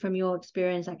to hear from your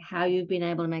experience, like how you've been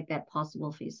able to make that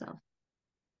possible for yourself.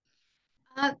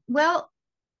 Well,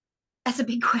 that's a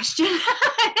big question.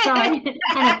 Sorry,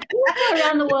 and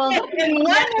around the world,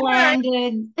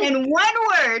 in one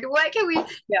word, what can we?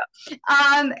 Yeah,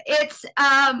 it's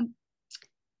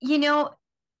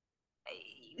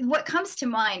what comes to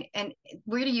mind, and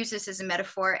we're going to use this as a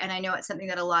metaphor, and I know it's something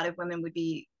that a lot of women would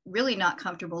be really not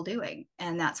comfortable doing,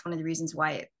 and that's one of the reasons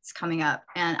why it's coming up.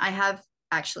 And I have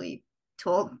actually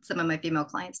told some of my female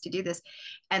clients to do this,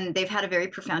 and they've had a very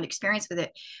profound experience with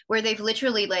it, where they've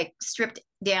literally like stripped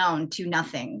down to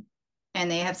nothing, and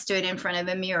they have stood in front of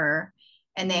a mirror,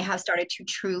 and they have started to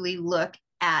truly look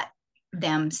at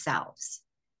themselves,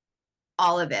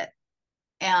 all of it,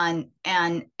 and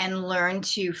learn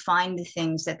to find the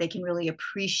things that they can really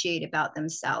appreciate about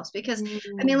themselves. Because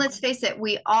I mean, let's face it,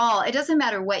 it doesn't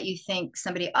matter what you think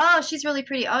somebody, oh, she's really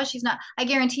pretty, oh, she's not. I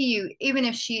guarantee you, even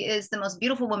if she is the most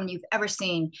beautiful woman you've ever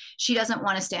seen, she doesn't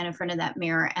want to stand in front of that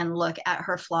mirror and look at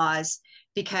her flaws,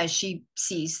 because she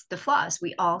sees the flaws.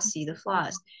 We all see the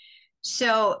flaws.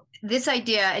 So this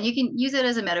idea, and you can use it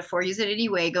as a metaphor, use it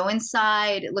anyway, go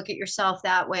inside, look at yourself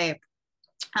that way.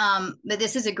 But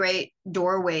this is a great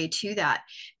doorway to that.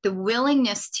 The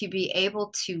willingness to be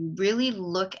able to really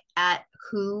look at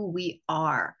who we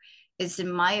are is,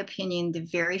 in my opinion, the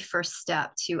very first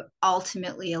step to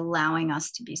ultimately allowing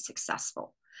us to be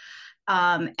successful.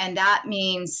 And that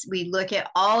means we look at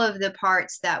all of the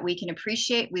parts that we can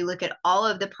appreciate. We look at all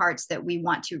of the parts that we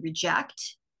want to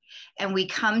reject, and we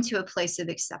come to a place of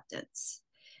acceptance.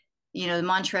 The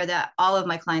mantra that all of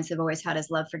my clients have always had is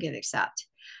love, forgive, accept.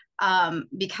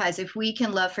 Because if we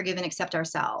can love, forgive, and accept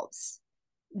ourselves,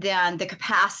 then the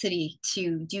capacity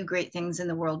to do great things in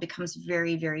the world becomes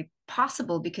very, very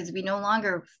possible, because we no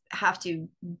longer have to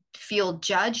feel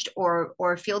judged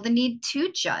or feel the need to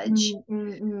judge.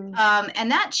 And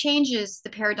that changes the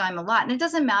paradigm a lot. And it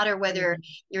doesn't matter whether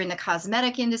you're in the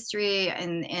cosmetic industry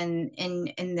and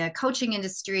in the coaching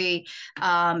industry,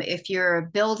 if you're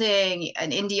building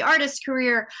an indie artist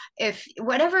career, if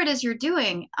whatever it is you're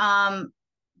doing,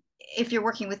 if you're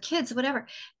working with kids, whatever,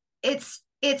 it's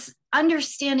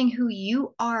understanding who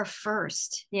you are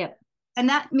first. Yeah. And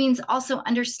that means also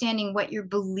understanding what your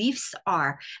beliefs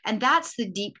are. And that's the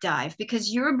deep dive,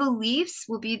 because your beliefs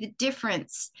will be the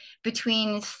difference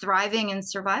between thriving and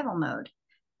survival mode.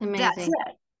 Amazing. That's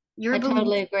it.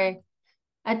 Totally agree.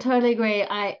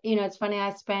 It's funny,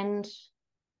 I spend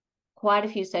quite a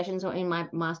few sessions in my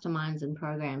masterminds and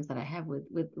programs that I have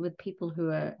with people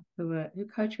who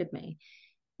coach with me.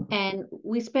 And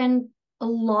we spend a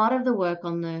lot of the work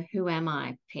on the who am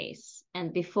I piece,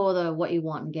 and before the what you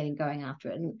want and going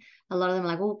after it. And a lot of them are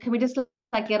like, well, can we just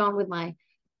get on with my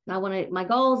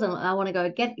goals, and I want to go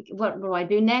get, what do I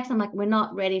do next? I'm like, we're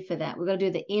not ready for that. We've got to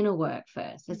do the inner work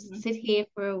first. Let's sit here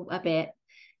for a bit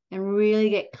and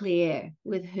really get clear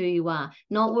with who you are,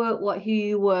 not who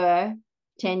you were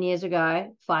 10 years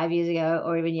ago, 5 years ago,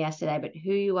 or even yesterday, but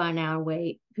who you are now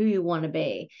and who you want to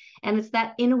be. And it's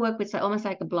that inner work, which is almost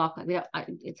like a block.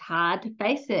 It's hard to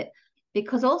face it,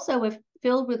 because also we're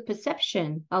filled with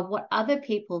perception of what other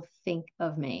people think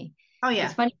of me. Oh yeah.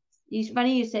 It's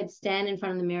funny you said stand in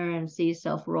front of the mirror and see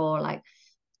yourself raw. Like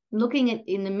looking at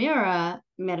in the mirror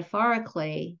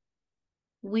metaphorically,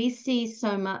 we see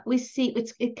so much.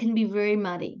 It can be very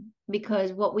muddy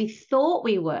because what we thought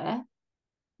we were,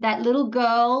 that little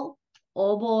girl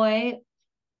or boy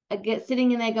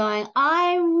sitting in there going,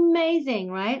 I'm amazing,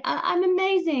 right? I'm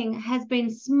amazing, has been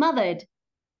smothered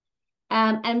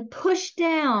and pushed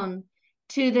down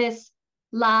to this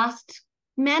last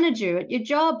manager at your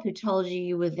job who told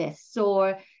you were this,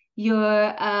 or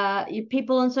your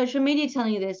people on social media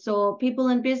telling you this, or people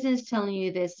in business telling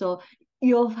you this, or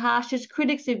your harshest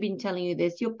critics have been telling you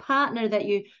this, your partner that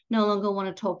you no longer want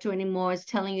to talk to anymore is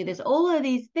telling you this. All of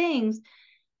these things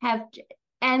have,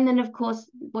 and then of course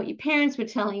what your parents were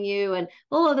telling you, and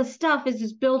all of the stuff is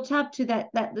just built up to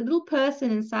that little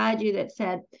person inside you that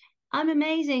said, I'm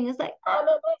amazing. It's like, I'm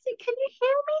amazing, can you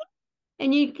hear me?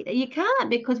 And you can't,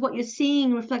 because what you're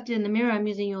seeing reflected in the mirror, I'm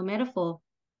using your metaphor,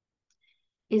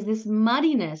 is this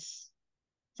muddiness.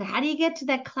 So how do you get to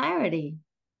that clarity?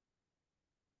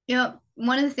 You know,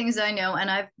 one of the things I know, and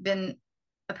I've been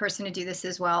a person to do this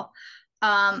as well.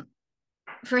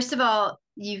 First of all,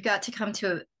 you've got to come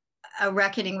to a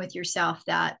reckoning with yourself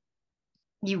that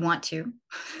you want to.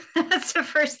 That's the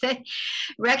first thing.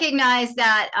 Recognize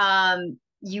that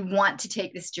you want to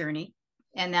take this journey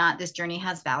and that this journey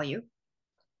has value.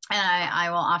 And I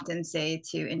will often say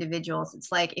to individuals, it's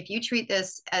like if you treat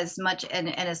this as much and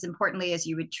as importantly as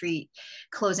you would treat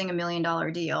closing $1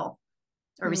 million deal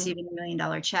or receiving $1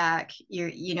 million check,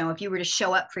 you know, if you were to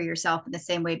show up for yourself in the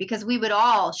same way, because we would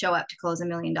all show up to close $1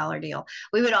 million deal,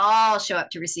 we would all show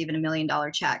up to receive a $1 million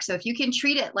check. So if you can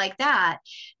treat it like that,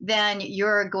 then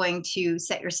you're going to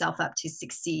set yourself up to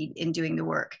succeed in doing the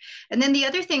work. And then the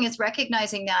other thing is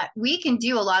recognizing that we can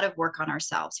do a lot of work on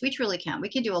ourselves. We truly can. We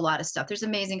can do a lot of stuff. There's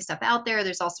amazing stuff out there.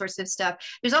 There's all sorts of stuff.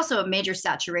 There's also a major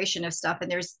saturation of stuff, and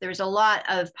there's a lot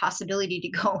of possibility to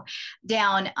go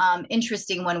down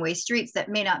interesting one-way streets that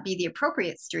may not be the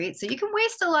appropriate street. So you can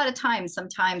waste a lot of time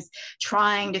sometimes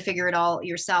trying to figure it all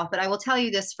yourself. But I will tell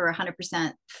you this for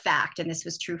 100% fact, and this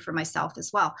was true for myself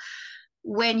as well.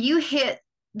 When you hit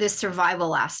the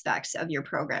survival aspects of your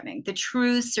programming, the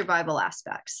true survival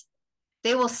aspects,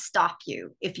 they will stop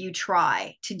you if you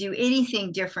try to do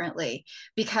anything differently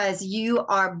because you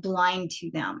are blind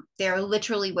to them. They are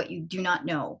literally what you do not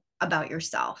know about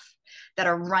yourself that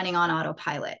are running on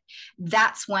autopilot.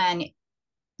 That's when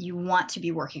you want to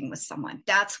be working with someone.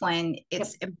 That's when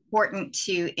it's important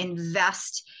to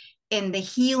invest in the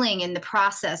healing, in the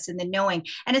process, in the knowing.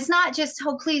 And it's not just,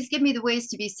 oh, please give me the ways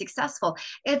to be successful.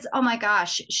 It's, oh my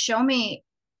gosh, show me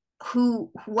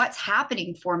what's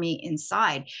happening for me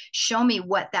inside. Show me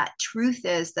what that truth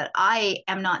is that I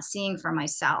am not seeing for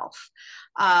myself.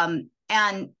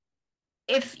 And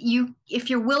if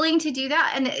you're willing to do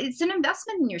that, and it's an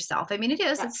investment in yourself. I mean, it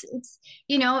is. It's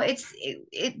you know,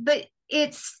 but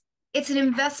it's an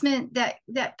investment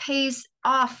that pays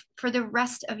off for the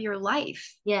rest of your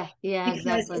life. Yeah, because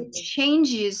exactly. It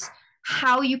changes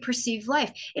how you perceive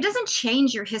life. It doesn't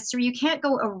change your history. You can't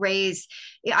go erase.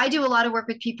 I do a lot of work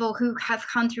with people who have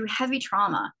gone through heavy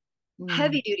trauma,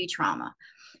 heavy duty trauma.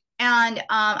 And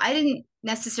I didn't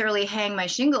necessarily hang my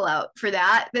shingle out for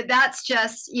that, but that's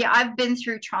just, yeah, I've been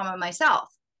through trauma myself.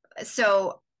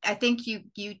 So I think you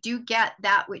do get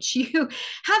that which you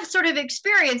have sort of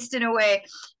experienced in a way.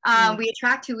 We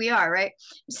attract who we are, right?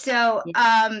 So,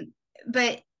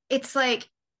 but it's like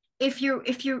if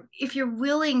you're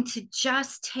willing to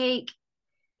just take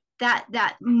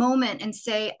that moment and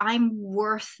say, I'm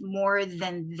worth more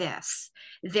than this,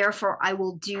 therefore I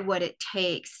will do what it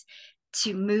takes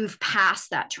to move past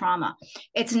that trauma.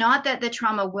 It's not that the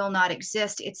trauma will not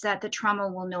exist, it's that the trauma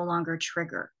will no longer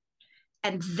trigger.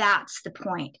 And that's the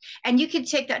point. And you can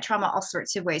take that trauma all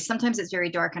sorts of ways. Sometimes it's very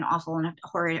dark and awful and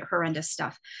horrendous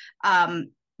stuff.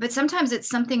 But sometimes it's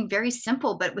something very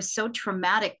simple, but it was so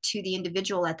traumatic to the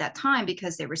individual at that time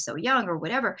because they were so young or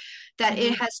whatever, that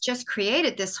it has just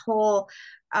created this whole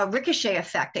ricochet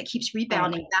effect that keeps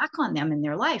rebounding back on them in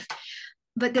their life.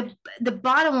 But the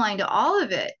bottom line to all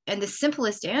of it, and the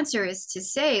simplest answer, is to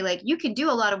say, like, you can do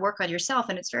a lot of work on yourself,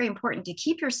 and it's very important to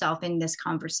keep yourself in this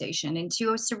conversation and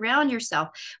to surround yourself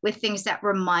with things that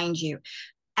remind you.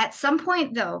 At some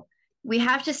point, though, we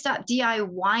have to stop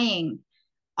DIYing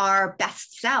our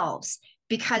best selves,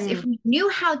 because if we knew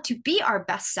how to be our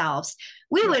best selves,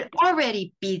 we would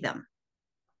already be them.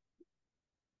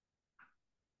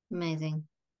 Amazing.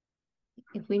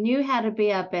 If we knew how to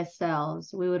be our best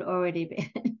selves, we would already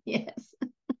be. Yes.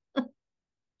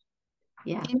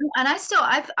 Yeah. And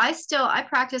I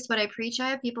practice what I preach. I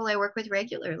have people I work with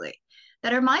regularly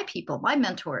that are my people, my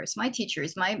mentors, my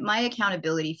teachers, my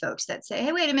accountability folks that say,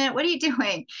 hey, wait a minute, what are you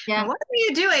doing? Yeah. And why are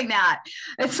you doing that?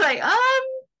 It's like, I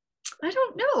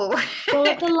don't know. Well,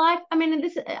 it's a life. I mean,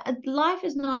 this life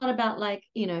is not about like,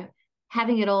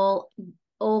 having it all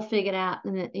figured out,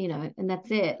 and and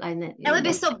that's it. Like that, That would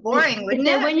be so boring, wouldn't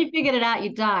it? When you figured it out,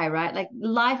 you die, right? Like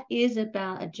life is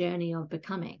about a journey of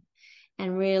becoming.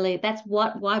 And really, that's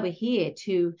why we're here,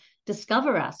 to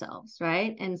discover ourselves,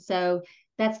 right? And so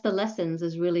that's the lessons,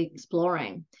 is really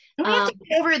exploring. And we have to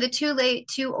get over the too late,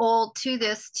 too old, to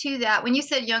this, to that. When you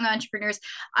said young entrepreneurs,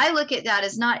 I look at that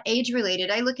as not age related.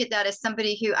 I look at that as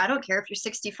somebody who, I don't care if you're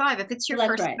 65, if it's your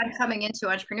first time coming into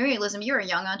entrepreneurialism, you're a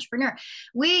young entrepreneur.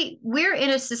 We're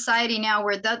in a society now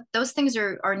where those things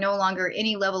are no longer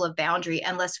any level of boundary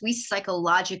unless we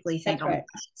psychologically think, oh my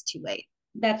gosh, it's too late.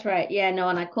 That's right. Yeah, no,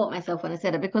 and I caught myself when I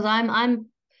said it, because I'm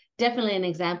definitely an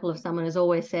example of someone who's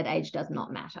always said age does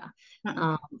not matter.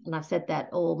 And I've said that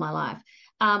all my life.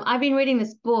 I've been reading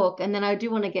this book, and then I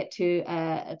do want to get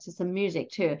to some music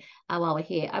too while we're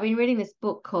here. I've been reading this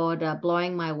book called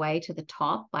Blowing My Way to the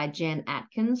Top by Jen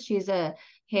Atkins. She's a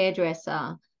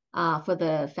hairdresser for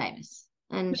the famous.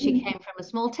 And she came from a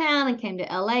small town and came to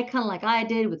LA, kind of like I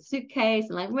did, with suitcase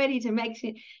and like ready to make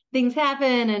things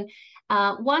happen. And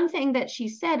one thing that she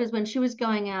said is, when she was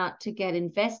going out to get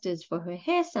investors for her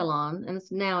hair salon, and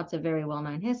now it's a very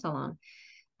well-known hair salon,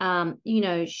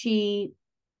 she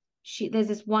there's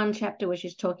this one chapter where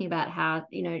she's talking about how,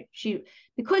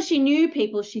 because she knew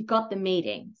people, she got the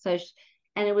meeting. So,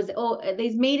 and it was all,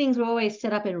 these meetings were always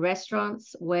set up in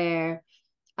restaurants where,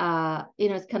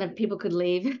 it's kind of, people could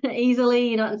leave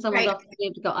easily, and someone's off to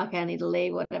leave to go, okay, I need to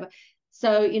leave, whatever.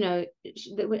 So,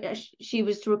 she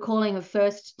was recalling her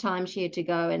first time she had to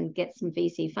go and get some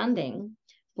VC funding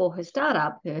for her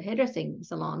startup, her hairdressing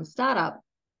salon startup.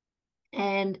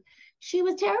 And she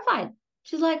was terrified.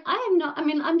 She's like,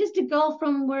 I'm just a girl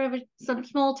from wherever, sort of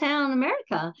small town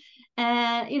America.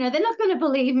 And, they're not going to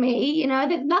believe me,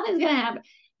 that nothing's going to happen.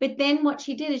 But then what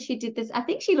she did is she did this, I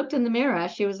think she looked in the mirror.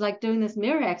 She was like doing this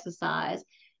mirror exercise.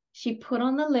 She put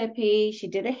on the lippy, she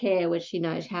did her hair, which she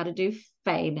knows how to do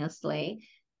famously,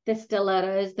 the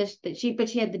stilettos, but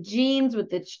she had the jeans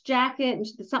with the jacket, and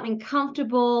something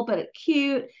comfortable but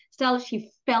cute style.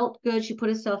 She felt good. She put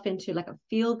herself into like a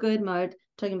feel good mode,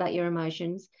 talking about your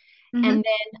emotions. And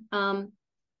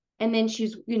then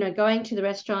she's going to the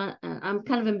restaurant, and I'm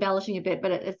kind of embellishing a bit,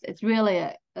 but it's really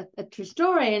a true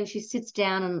story. And she sits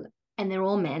down, and they're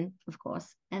all men, of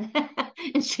course, and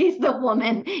and she's the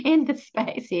woman in the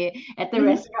space here at the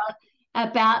restaurant,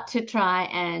 about to try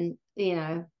and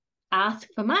ask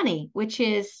for money, which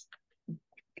is,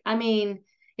 I mean,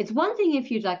 it's one thing if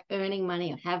you're like earning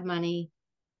money or have money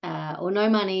or no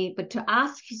money, but to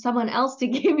ask someone else to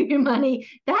give you money,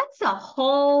 that's a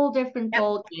whole different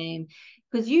ball game,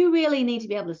 because you really need to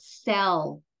be able to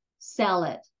sell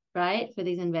it, right, for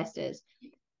these investors.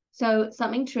 So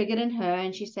something triggered in her,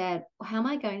 and she said, well, how am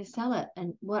I going to sell it?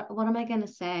 And what am I going to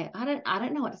say? I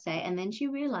don't know what to say. And then she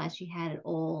realized she had it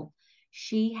all.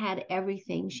 She had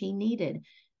everything she needed.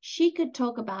 She could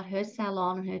talk about her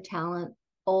salon and her talent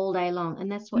all day long. And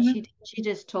that's what she did. She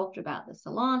just talked about the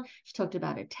salon. She talked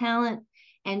about her talent,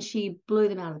 and she blew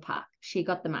them out of the park. She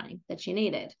got the money that she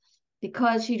needed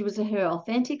because she was her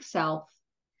authentic self.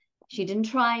 She didn't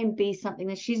try and be something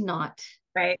that she's not.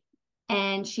 Right.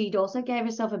 And she also gave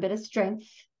herself a bit of strength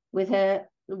with the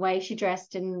way she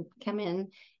dressed and come in.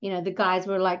 The guys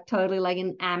were like totally like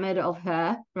enamored of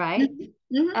her, right?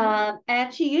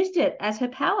 And she used it as her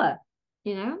power,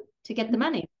 to get the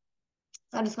money.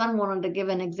 So I just kind of wanted to give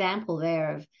an example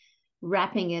there of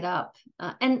wrapping it up.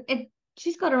 And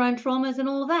she's got her own traumas and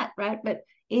all of that, right? But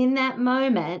in that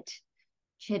moment,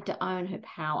 she had to own her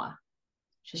power.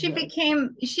 She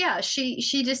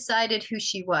decided who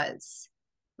she was,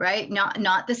 right?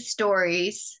 Not the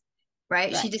stories,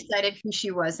 right? She decided who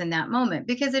she was in that moment,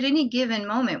 because at any given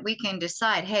moment we can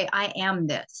decide, hey, I am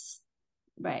this.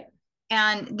 Right.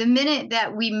 And the minute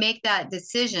that we make that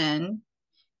decision,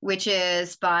 which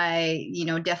is by,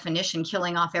 definition,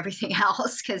 killing off everything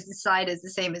else, because suicide is the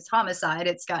same as homicide.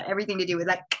 It's got everything to do with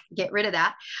that. Get rid of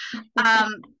that.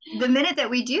 The minute that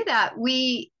we do that,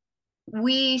 we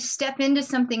step into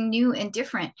something new and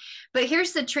different. But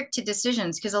here's the trick to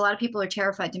decisions, because a lot of people are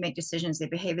terrified to make decisions. They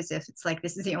behave as if it's like,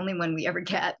 this is the only one we ever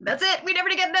get. That's it. We never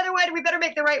get another one. We better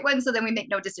make the right one. So then we make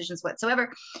no decisions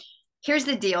whatsoever. Here's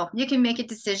the deal. You can make a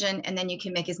decision, and then you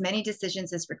can make as many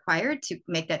decisions as required to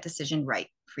make that decision right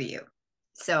for you.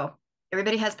 So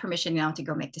everybody has permission now to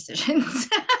go make decisions.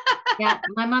 Yeah.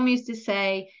 My mom used to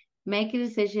say, Make a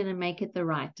decision and make it the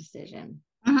right decision.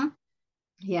 Mm-hmm.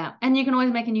 Yeah. And you can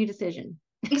always make a new decision.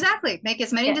 Exactly. Make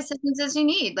as many decisions as you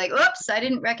need. Like, oops, I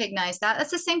didn't recognize that.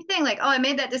 That's the same thing. Like, oh, I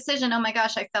made that decision. Oh my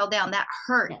gosh, I fell down. That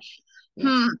hurt.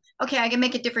 Okay, I can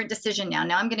make a different decision now.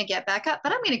 Now I'm going to get back up,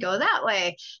 but I'm going to go that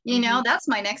way. You know, that's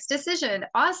my next decision.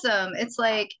 Awesome. It's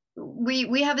like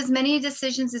we have as many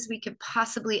decisions as we could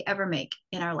possibly ever make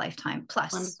in our lifetime.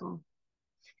 Plus. Wonderful.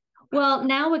 Well,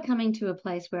 now we're coming to a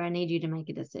place where I need you to make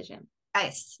a decision.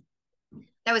 Nice.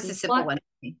 That was a simple one.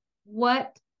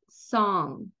 What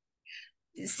song?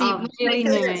 See, one of my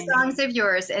favorite songs of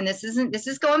yours, and this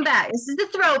is going back. This is the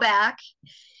throwback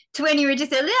to when you were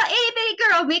just a little itty bitty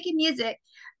girl making music.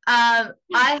 I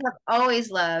have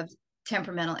always loved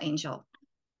Temperamental Angel.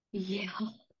 Yeah,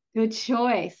 good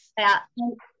choice. Yeah,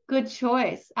 good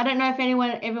choice. I don't know if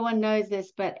everyone knows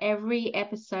this, but every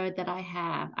episode that I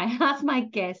have, I ask my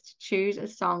guests to choose a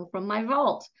song from my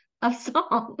vault of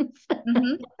songs,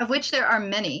 of which there are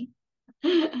many.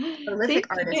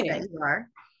 Prolific artists that you are.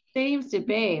 Seems to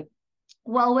be.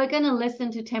 Well, we're going to listen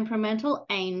to Temperamental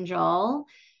Angel,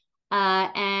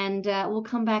 and we'll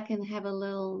come back and have a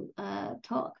little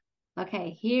talk. Okay,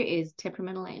 here is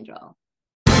Temperamental Angel.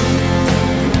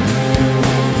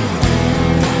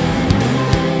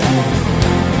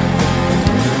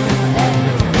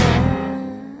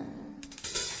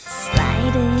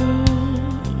 Sliding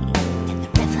in the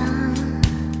river,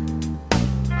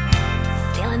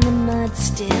 feeling the mud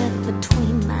stick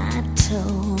between my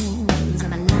toes.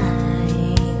 I'm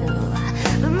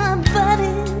alive, but my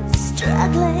body's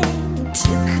struggling to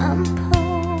compose.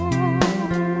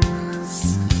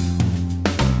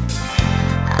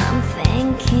 I'm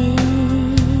thinking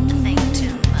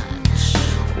too much.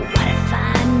 What if I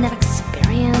never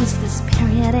experienced this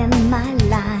period in my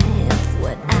life?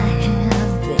 Would I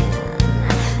have been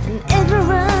an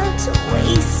ignorant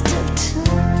waste of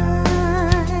time?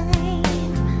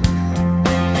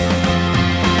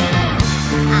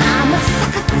 I'm a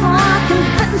sucker for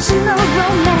conventional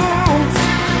romance,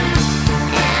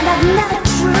 and I've never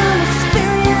truly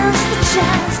experienced the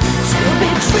chance to be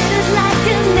treated like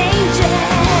an angel,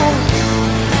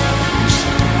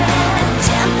 a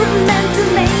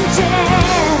temperamental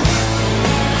angel.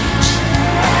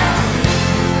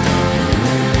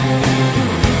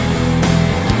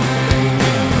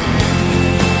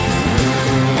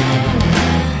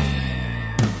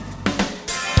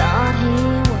 Thought he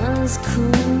was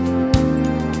cool,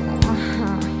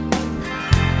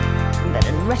 but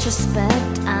in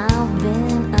retrospect I've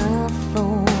been a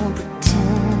fool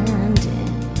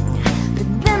pretending. But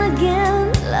then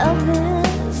again, love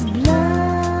is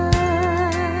blind.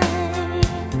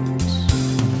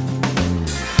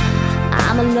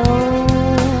 I'm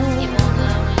alone. You won't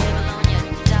live alone, you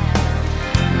die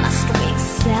alone. Must we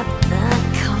accept the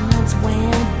cards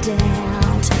we're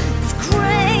dealt? It's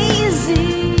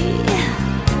crazy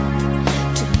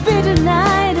to be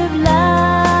denied of life.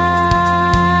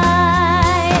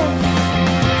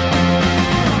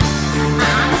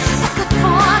 I'm a sucker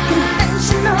for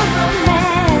conventional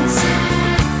romance,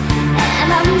 and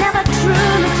I've never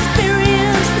truly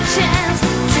experienced the chance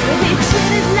to be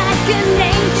treated like an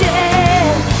angel,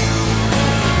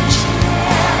 a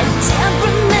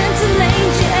temperamental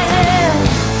angel.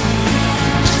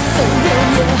 So will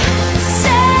you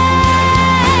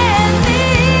save me?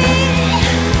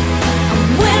 I'm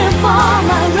waiting for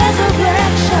my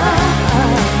resurrection.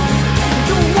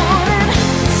 Go on and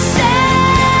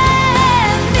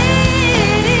save me.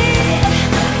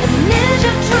 I need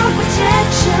your true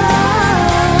protection.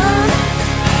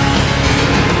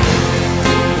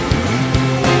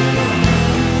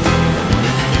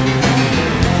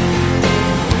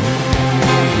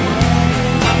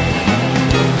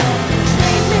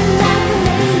 Treat me like an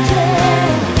angel,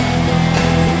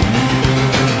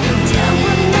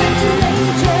 temperamental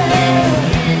angel.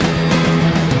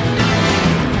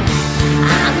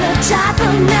 I'm the type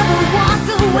who'll never walk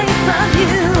away from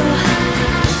you,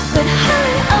 but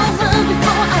hurry over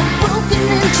before I'm broken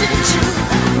into two.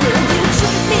 Will you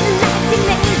treat me like an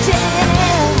angel,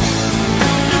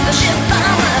 even if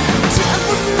I'm a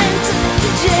temperamental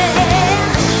angel?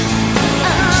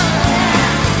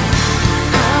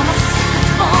 I'm a sucker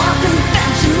for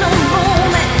conventional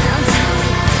romance,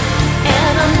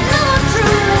 and I've never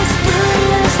truly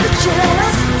experienced the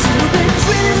chance to be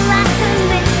treated like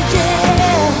an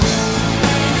angel,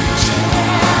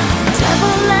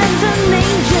 devil and an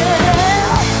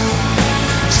angel.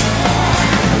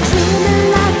 Treat me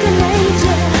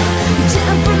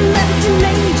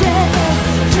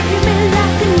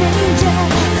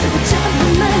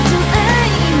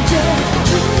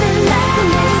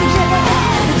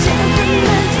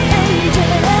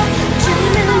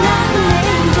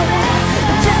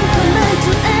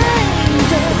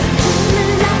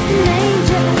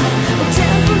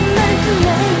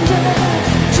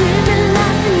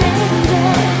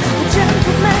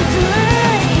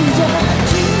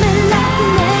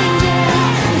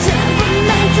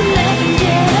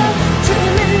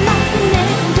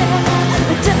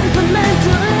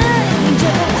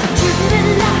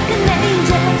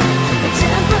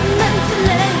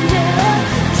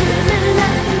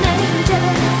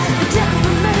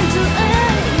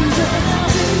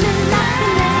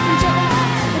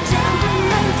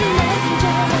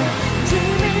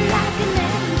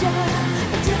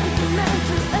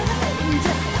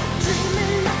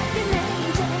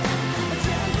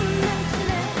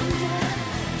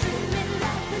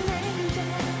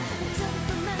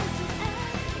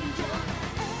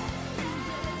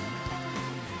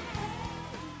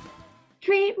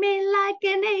treat me like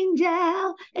an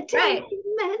angel, a Right.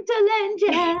 temperamental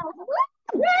angel.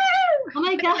 Oh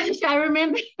my gosh, I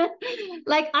remember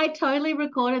like I totally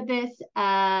recorded this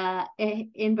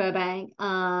in Burbank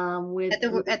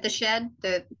with At the shed.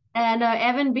 no,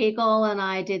 Evan Beagle and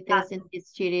I did this in his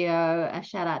studio. A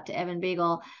shout out to Evan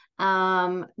Beagle.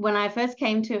 When I first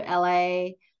came to LA,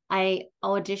 I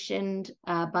auditioned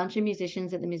a bunch of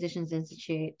musicians at the Musicians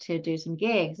Institute to do some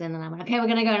gigs. And then I'm like, okay, we're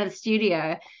going to go to the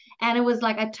studio. And it was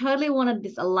like, I totally wanted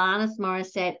this Alanis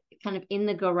Morissette kind of in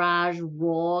the garage,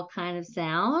 raw kind of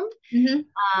sound.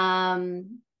 And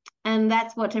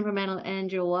that's what Temperamental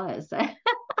Angel was.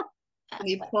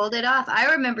 You pulled it off.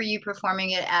 I remember you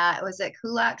performing it at, was it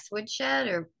Kulak's Woodshed,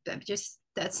 or just,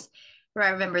 that's where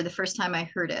I remember the first time I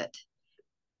heard it.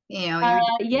 You know,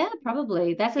 yeah,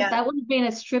 probably. That would have been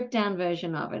a stripped down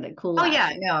version of it at Cool. Oh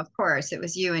yeah, no, of course. It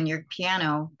was you and your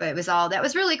piano, but it was all, that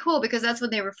was really cool because that's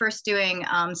when they were first doing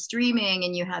streaming,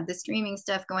 and you had the streaming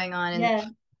stuff going on,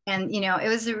 and you know, it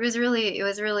was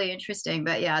really interesting.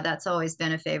 But yeah, that's always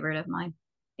been a favorite of mine.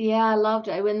 Yeah, I loved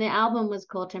it. When the album was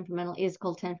called Temperamental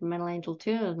Angel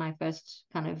 2, it was my first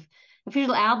kind of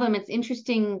official album. It's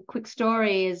interesting, quick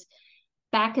story is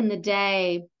back in the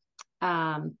day,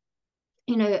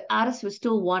 you know, artists were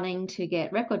still wanting to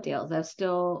get record deals. They're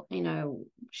still, you know,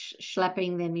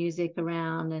 schlepping their music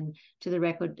around and to the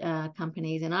record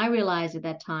companies. And I realized at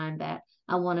that time that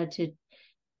I wanted to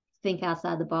think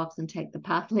outside the box and take the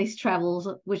path least travels,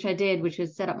 which I did, which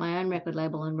was set up my own record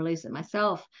label and release it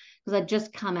myself, because I'd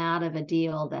just come out of a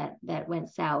deal that went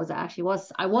sour.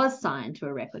 I was signed to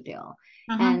a record deal,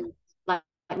 and like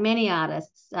many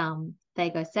artists, they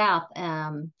go south.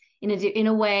 In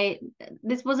a way,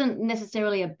 this wasn't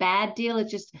necessarily a bad deal.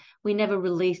 It's just we never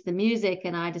released the music,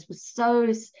 and I just was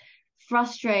so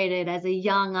frustrated as a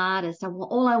young artist.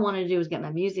 All I wanted to do was get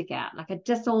my music out.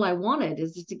 All I wanted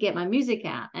is just to get my music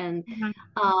out, and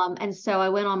so I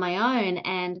went on my own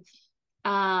and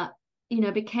you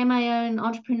know, became my own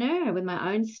entrepreneur with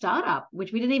my own startup,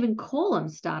 which we didn't even call them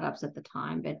startups at the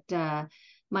time, but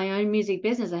my own music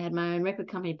business. I had my own record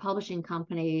company, publishing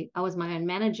company. I was my own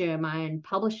manager, my own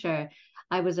publisher.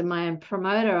 I was my own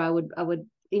promoter. I would,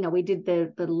 you know, we did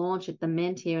the launch at the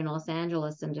Mint here in Los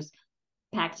Angeles and just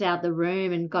packed out the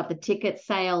room and got the ticket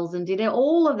sales and did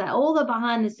all of that, all the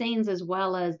behind the scenes as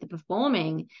well as the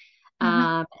performing.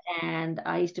 And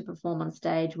I used to perform on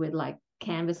stage with like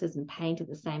canvases and paint at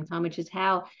the same time, which is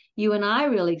how you and I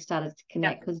really started to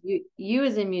connect, because you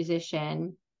as a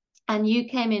musician, and you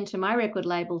came into my record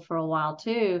label for a while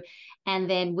too. And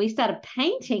then we started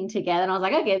painting together. And I was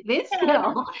like, okay, this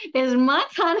girl is my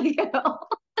kind of girl.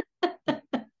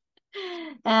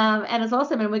 And it's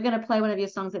awesome. And we're going to play one of your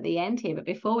songs at the end here. But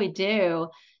before we do,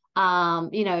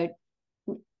 you know,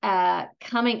 now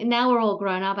we're all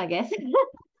grown up, I guess.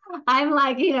 I'm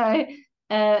like, you know,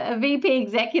 a VP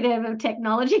executive of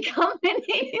technology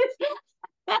companies.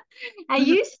 Are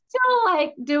you still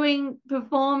like doing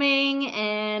performing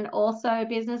and also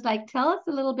business? Like, tell us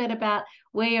a little bit about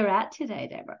where you're at today,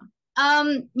 Deborah.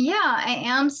 Yeah, I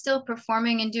am still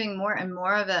performing and doing more and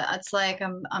more of it. It's like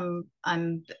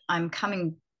I'm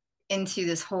coming into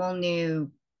this whole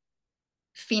new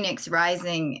phoenix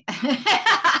rising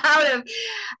out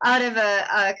of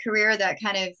a career that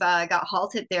kind of got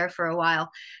halted there for a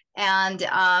while. And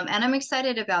I'm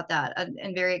excited about that,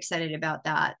 and very excited about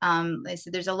that. Like I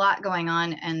said, there's a lot going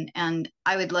on, and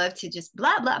I would love to just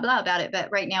blah blah blah about it, but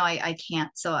right now I can't,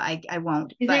 so I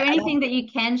won't. Is there anything that you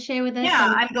can share with us?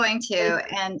 Yeah, I'm going to,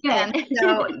 and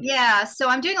so yeah, so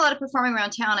I'm doing a lot of performing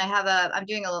around town. I'm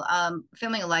doing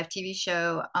filming a live TV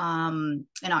show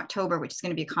in October, which is going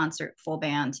to be a concert full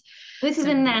band. This is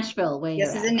in Nashville.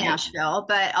 This is in Nashville,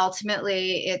 but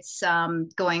ultimately it's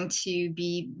going to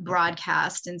be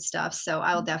broadcast and stuff. So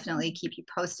I'll definitely keep you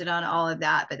posted on all of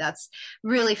that. But that's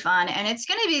really fun, and it's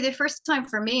going to be the first time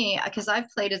for me, because I've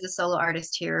played as a solo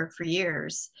artist here for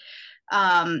years.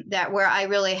 That where I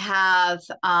really have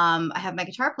I have my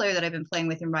guitar player that I've been playing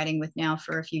with and writing with now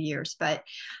for a few years, but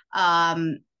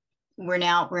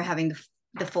we're having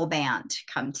the full band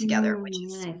come together, which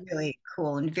is really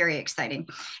cool and very exciting.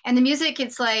 And the music,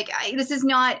 it's like, this is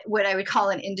not what I would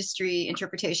call an industry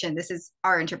interpretation. This is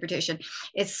our interpretation.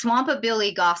 It's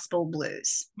swampabilly gospel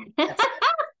blues. That's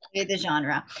the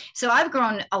genre. So I've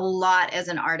grown a lot as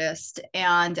an artist,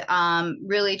 and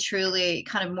really truly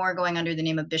kind of more going under the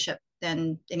name of Bishop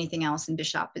than anything else. And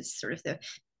Bishop is sort of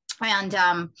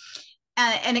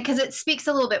and because it speaks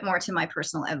a little bit more to my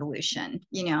personal evolution,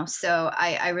 you know, so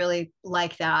I really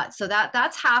like that. So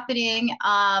that's happening.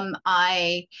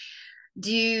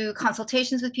 do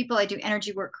consultations with people. I do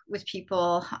energy work with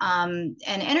people. And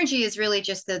energy is really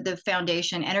just the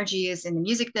foundation. Energy is in the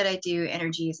music that I do.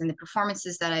 Energy is in the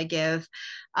performances that I give.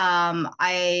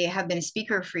 I have been a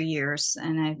speaker for years,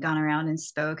 and I've gone around and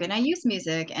spoke, and I use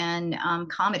music and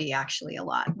comedy actually a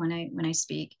lot when I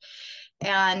speak.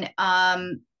 And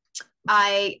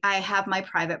I have my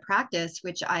private practice,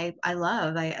 which I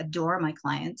love. I adore my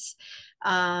clients.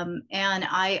 And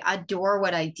I adore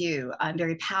what I do. I'm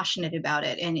very passionate about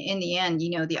it. And in the end,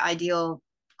 you know, the ideal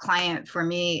client for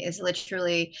me is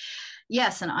literally,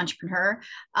 yes, an entrepreneur.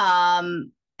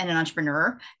 And an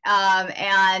entrepreneur,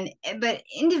 but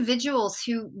individuals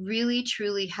who really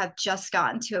truly have just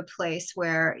gotten to a place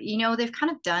where, you know, they've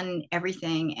kind of done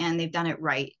everything and they've done it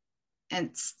right,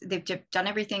 and they've done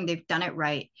everything, they've done it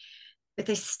right, but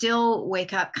they still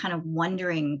wake up kind of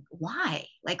wondering why,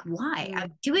 like, why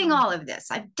I'm doing all of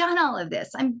this, I've done all of this,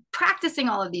 I'm practicing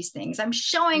all of these things, I'm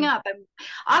showing up,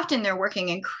 often they're working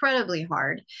incredibly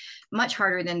hard, much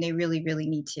harder than they really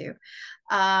need to.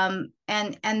 And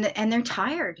they're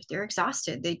tired, they're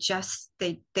exhausted,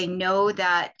 they know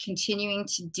that continuing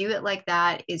to do it like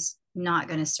that is not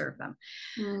going to serve them.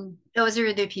 Those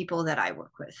are the people that I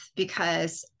work with,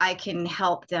 because I can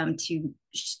help them to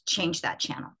change that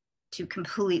channel, to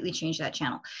completely change that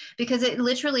channel, because it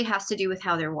literally has to do with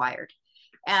how they're wired.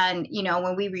 And, you know,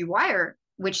 when we rewire,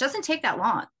 which doesn't take that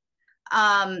long,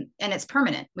 and it's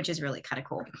permanent, which is really kind of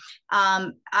cool.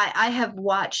 I have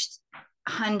watched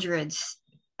hundreds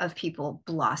of people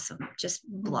just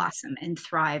blossom and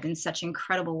thrive in such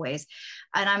incredible ways.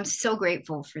 And I'm so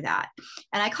grateful for that.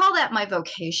 And I call that my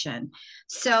vocation.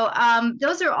 So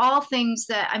those are all things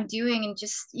that I'm doing, and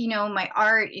just, you know, my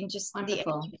art and just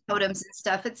Wonderful. the totems and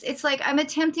stuff. It's like I'm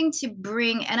attempting to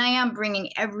bring, and I am bringing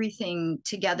everything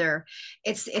together.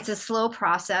 It's a slow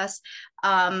process.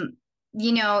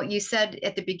 You know, you said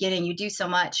at the beginning, you do so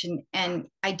much, and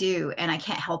I do, and I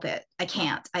can't help it. I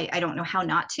don't know how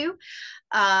not to.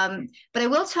 But I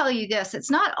will tell you this,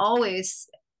 it's not always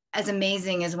as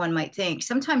amazing as one might think.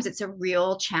 Sometimes it's a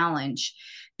real challenge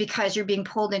because you're being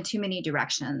pulled in too many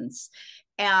directions.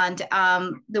 And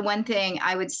the one thing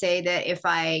I would say that if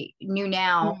I knew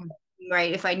now,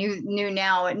 right, if I knew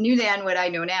then what I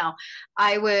know now,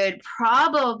 I would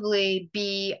probably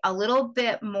be a little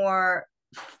bit more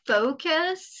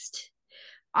focused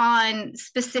on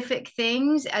specific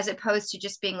things as opposed to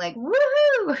just being like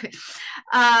woohoo.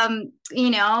 You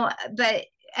know, but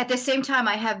at the same time,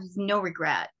 I have no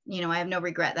regret. You know, I have no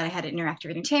regret that I had an interactive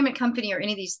entertainment company or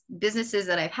any of these businesses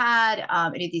that I've had,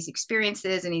 any of these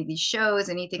experiences, any of these shows,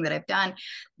 anything that I've done.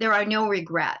 There are no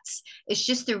regrets. It's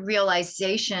just the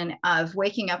realization of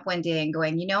waking up one day and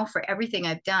going, you know, for everything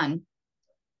I've done,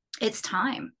 it's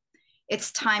time.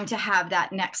 It's time to have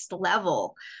that next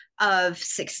level of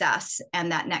success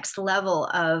and that next level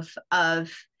of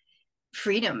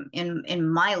freedom in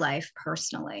my life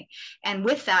personally. And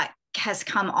with that has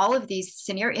come all of these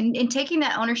scenarios. In taking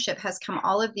that ownership has come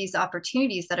all of these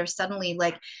opportunities that are suddenly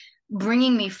like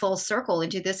bringing me full circle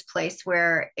into this place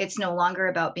where it's no longer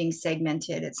about being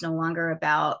segmented. It's no longer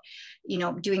about, you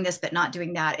know, doing this but not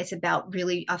doing that. It's about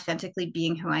really authentically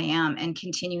being who I am and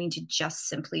continuing to just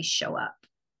simply show up.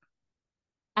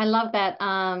 I love that.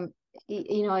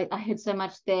 You know, I heard so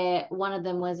much there. One of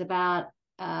them was about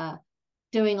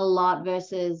doing a lot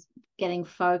versus getting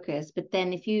focused. But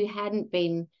then if you hadn't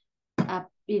been,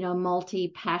 you know,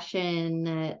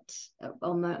 multi-passionate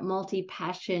or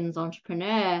multi-passions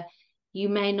entrepreneur, you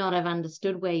may not have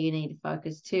understood where you need to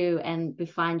focus to and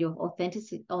find your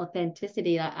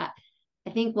authenticity. I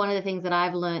think one of the things that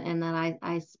I've learned and that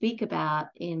I speak about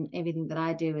in everything that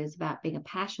I do is about being a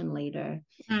passion leader.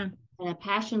 And a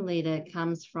passion leader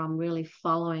comes from really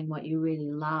following what you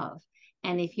really love.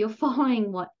 And if you're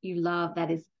following what you love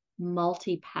that is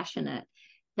multi-passionate,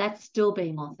 that's still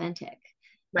being authentic.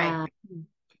 Right.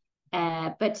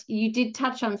 But you did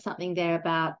touch on something there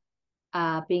about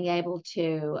being able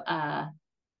to,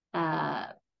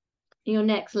 your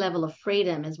next level of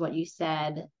freedom is what you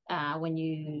said, when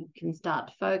you can start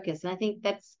to focus. And I think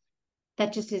that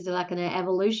just is like an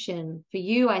evolution. For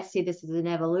you, I see this as an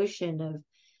evolution of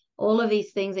all of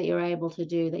these things that you're able to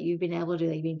do, that you've been able to do,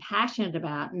 that you've been passionate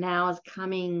about, now is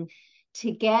coming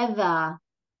together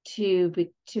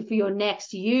for your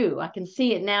next you. I can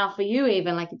see it now for you,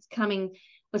 even like was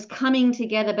coming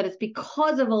together, but it's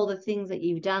because of all the things that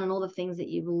you've done and all the things that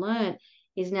you've learned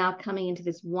is now coming into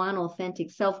this one authentic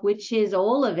self, which is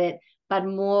all of it, but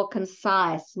more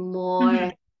concise,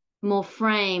 more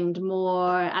framed,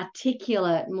 more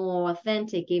articulate, more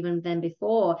authentic even than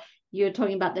before. You're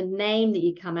talking about the name that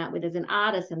you come out with as an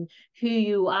artist and who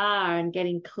you are and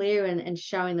getting clear and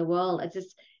showing the world.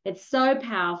 it's so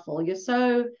powerful. You're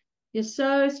so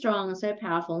strong and so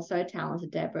powerful and so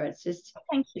talented, Deborah. It's just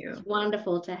Thank you. it's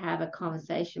wonderful to have a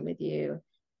conversation with you.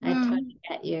 I Mm. totally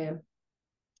get you.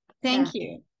 Thank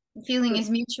you. The feeling is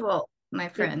mutual, my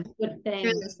friend. Good thing.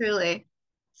 Truly, truly.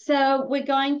 So we're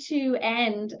going to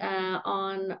end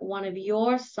on one of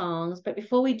your songs, but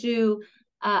before we do,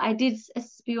 I did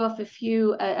spew off a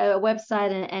few a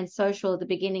website and social at the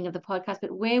beginning of the podcast.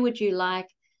 But where would you like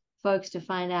folks to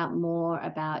find out more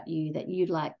about you that you'd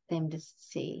like them to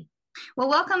see? Well,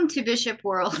 welcome to Bishop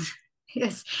World.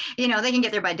 Yes, they can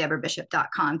get there by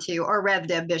deborahbishop.com too, or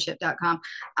revdebbishop.com.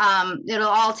 It'll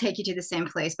all take you to the same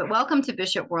place. But welcome to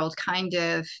Bishop World kind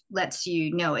of lets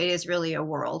you know it is really a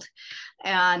world.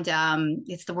 And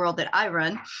it's the world that I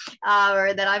run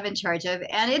or that I'm in charge of.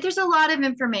 And there's a lot of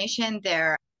information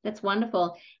there. That's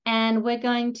wonderful. And we're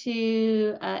going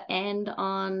to end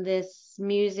on this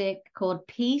music called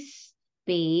Peace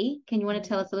Be. Can you want to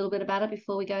tell us a little bit about it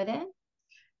before we go there?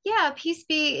 Yeah, Peace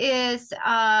Be is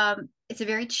it's a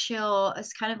very chill,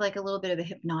 it's kind of like a little bit of a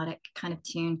hypnotic kind of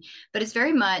tune, but it's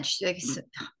very much like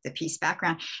the peace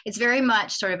background. It's very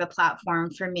much sort of a platform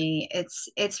for me.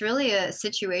 It's really a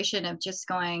situation of just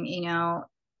going,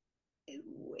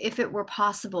 if it were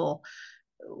possible,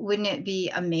 wouldn't it be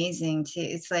amazing to,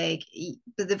 it's like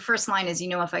the first line is,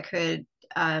 if I could,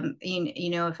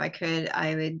 if I could,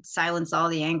 I would silence all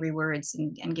the angry words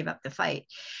and give up the fight.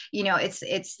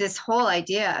 It's this whole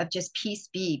idea of just peace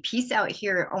be. Peace out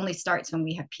here only starts when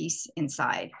we have peace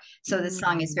inside. So this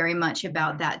song is very much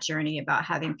about that journey, about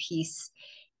having peace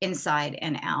inside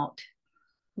and out.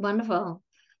 Wonderful.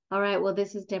 All right. Well,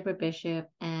 this is Deborah Bishop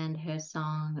and her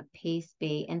song Peace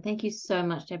Be. And thank you so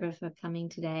much, Deborah, for coming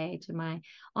today to my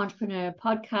entrepreneur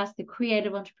podcast, the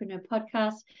Creative Entrepreneur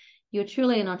Podcast. You're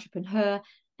truly an entrepreneur,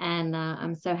 and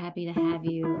I'm so happy to have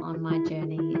you on my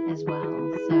journey as well.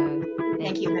 So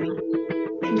thank you, honey.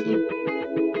 Thank you.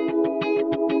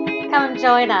 Come and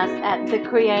join us at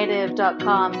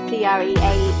thecreative.com,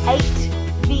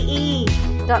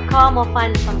 CREA8VE.com, or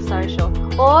find us on social.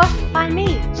 Or find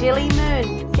me, Jilly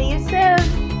Moon. See you soon.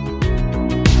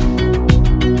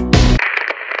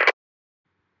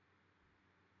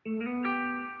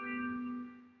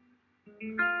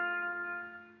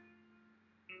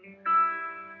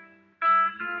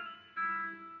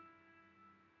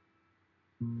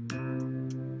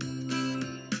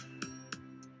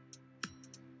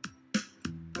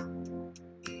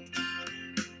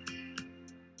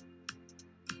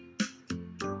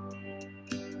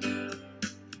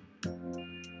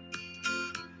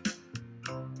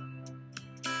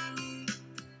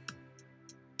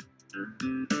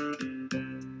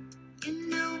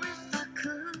 If I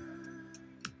could,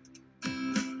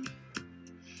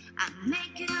 I'd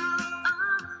make it all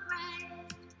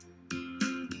alright.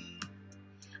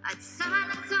 I'd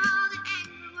silence all the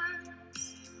angry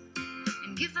words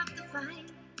and give up the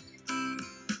fight.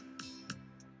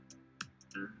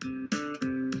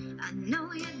 I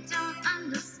know you don't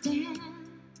understand,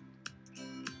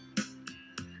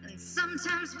 and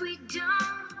sometimes we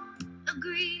don't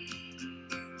agree.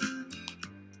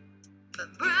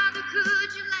 But brother,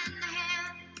 could you lend a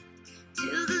hand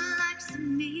to the likes of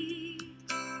me?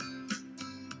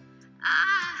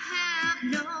 I have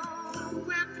no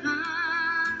weapon.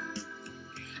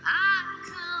 I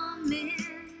come in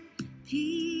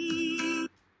peace,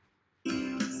 and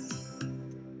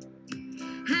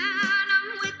I'm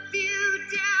with you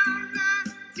down the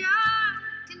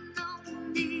dark and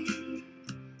lonely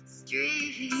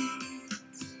streets.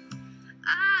 I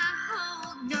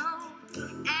hold no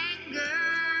anger.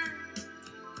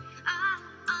 I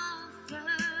offer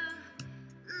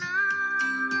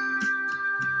love.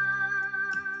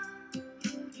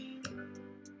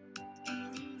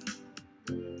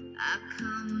 I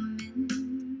come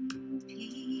in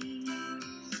peace.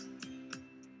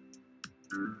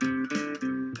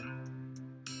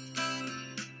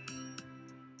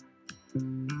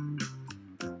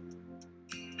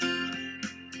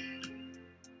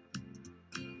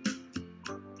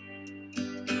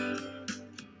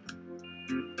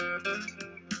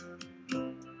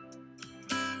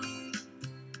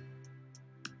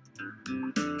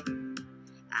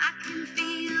 I can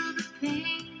feel the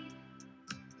pain.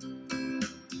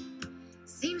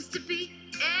 Seems to be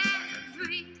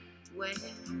everywhere.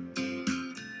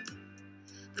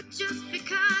 But just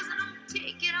because I don't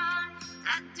take it on,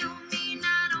 that don't mean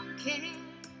I don't care.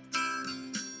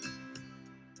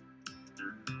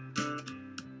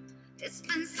 It's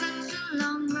been such a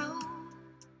long road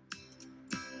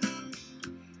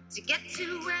to get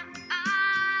to where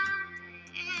I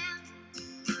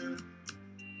am,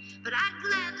 but I'd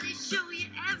gladly show you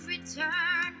every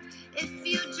turn if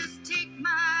you just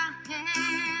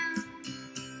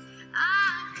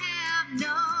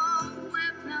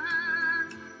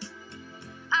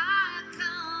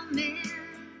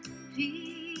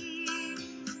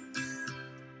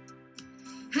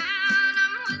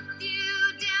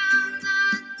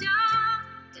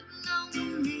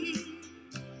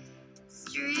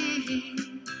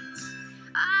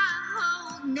I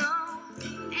hold no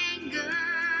anger.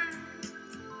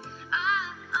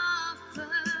 I offer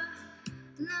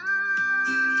love.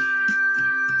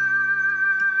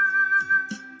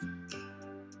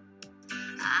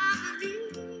 I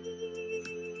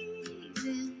believe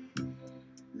in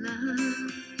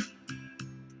love.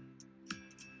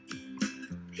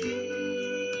 Peace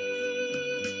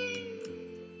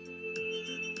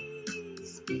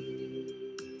be.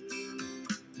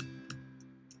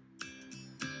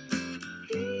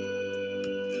 Peace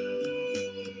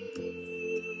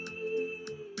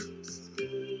be.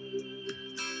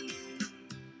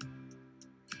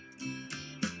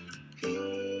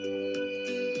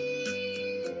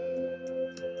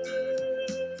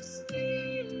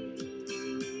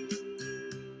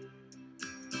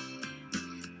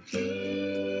 Peace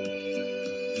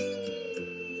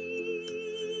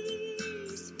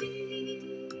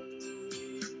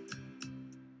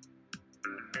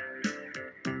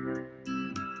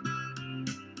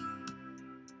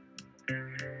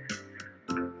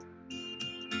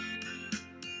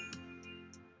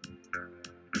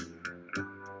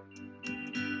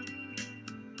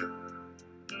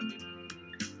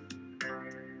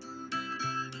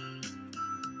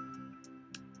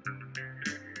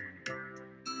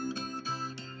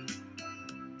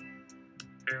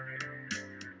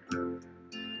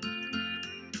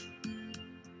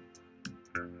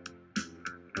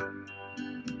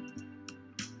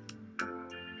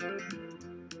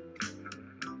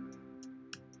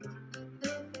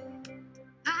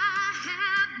I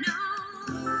have no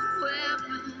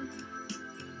weapon.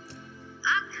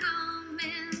 I come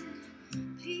in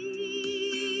peace,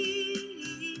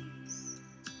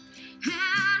 and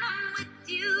I'm with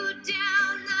you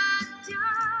down the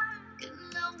dark and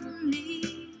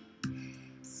lonely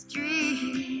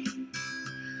street.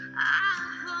 I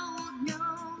hold no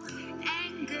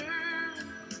anger.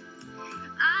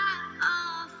 I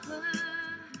offer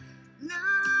love.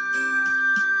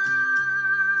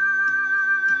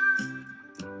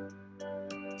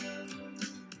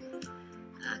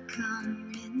 I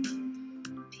come in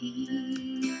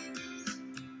peace.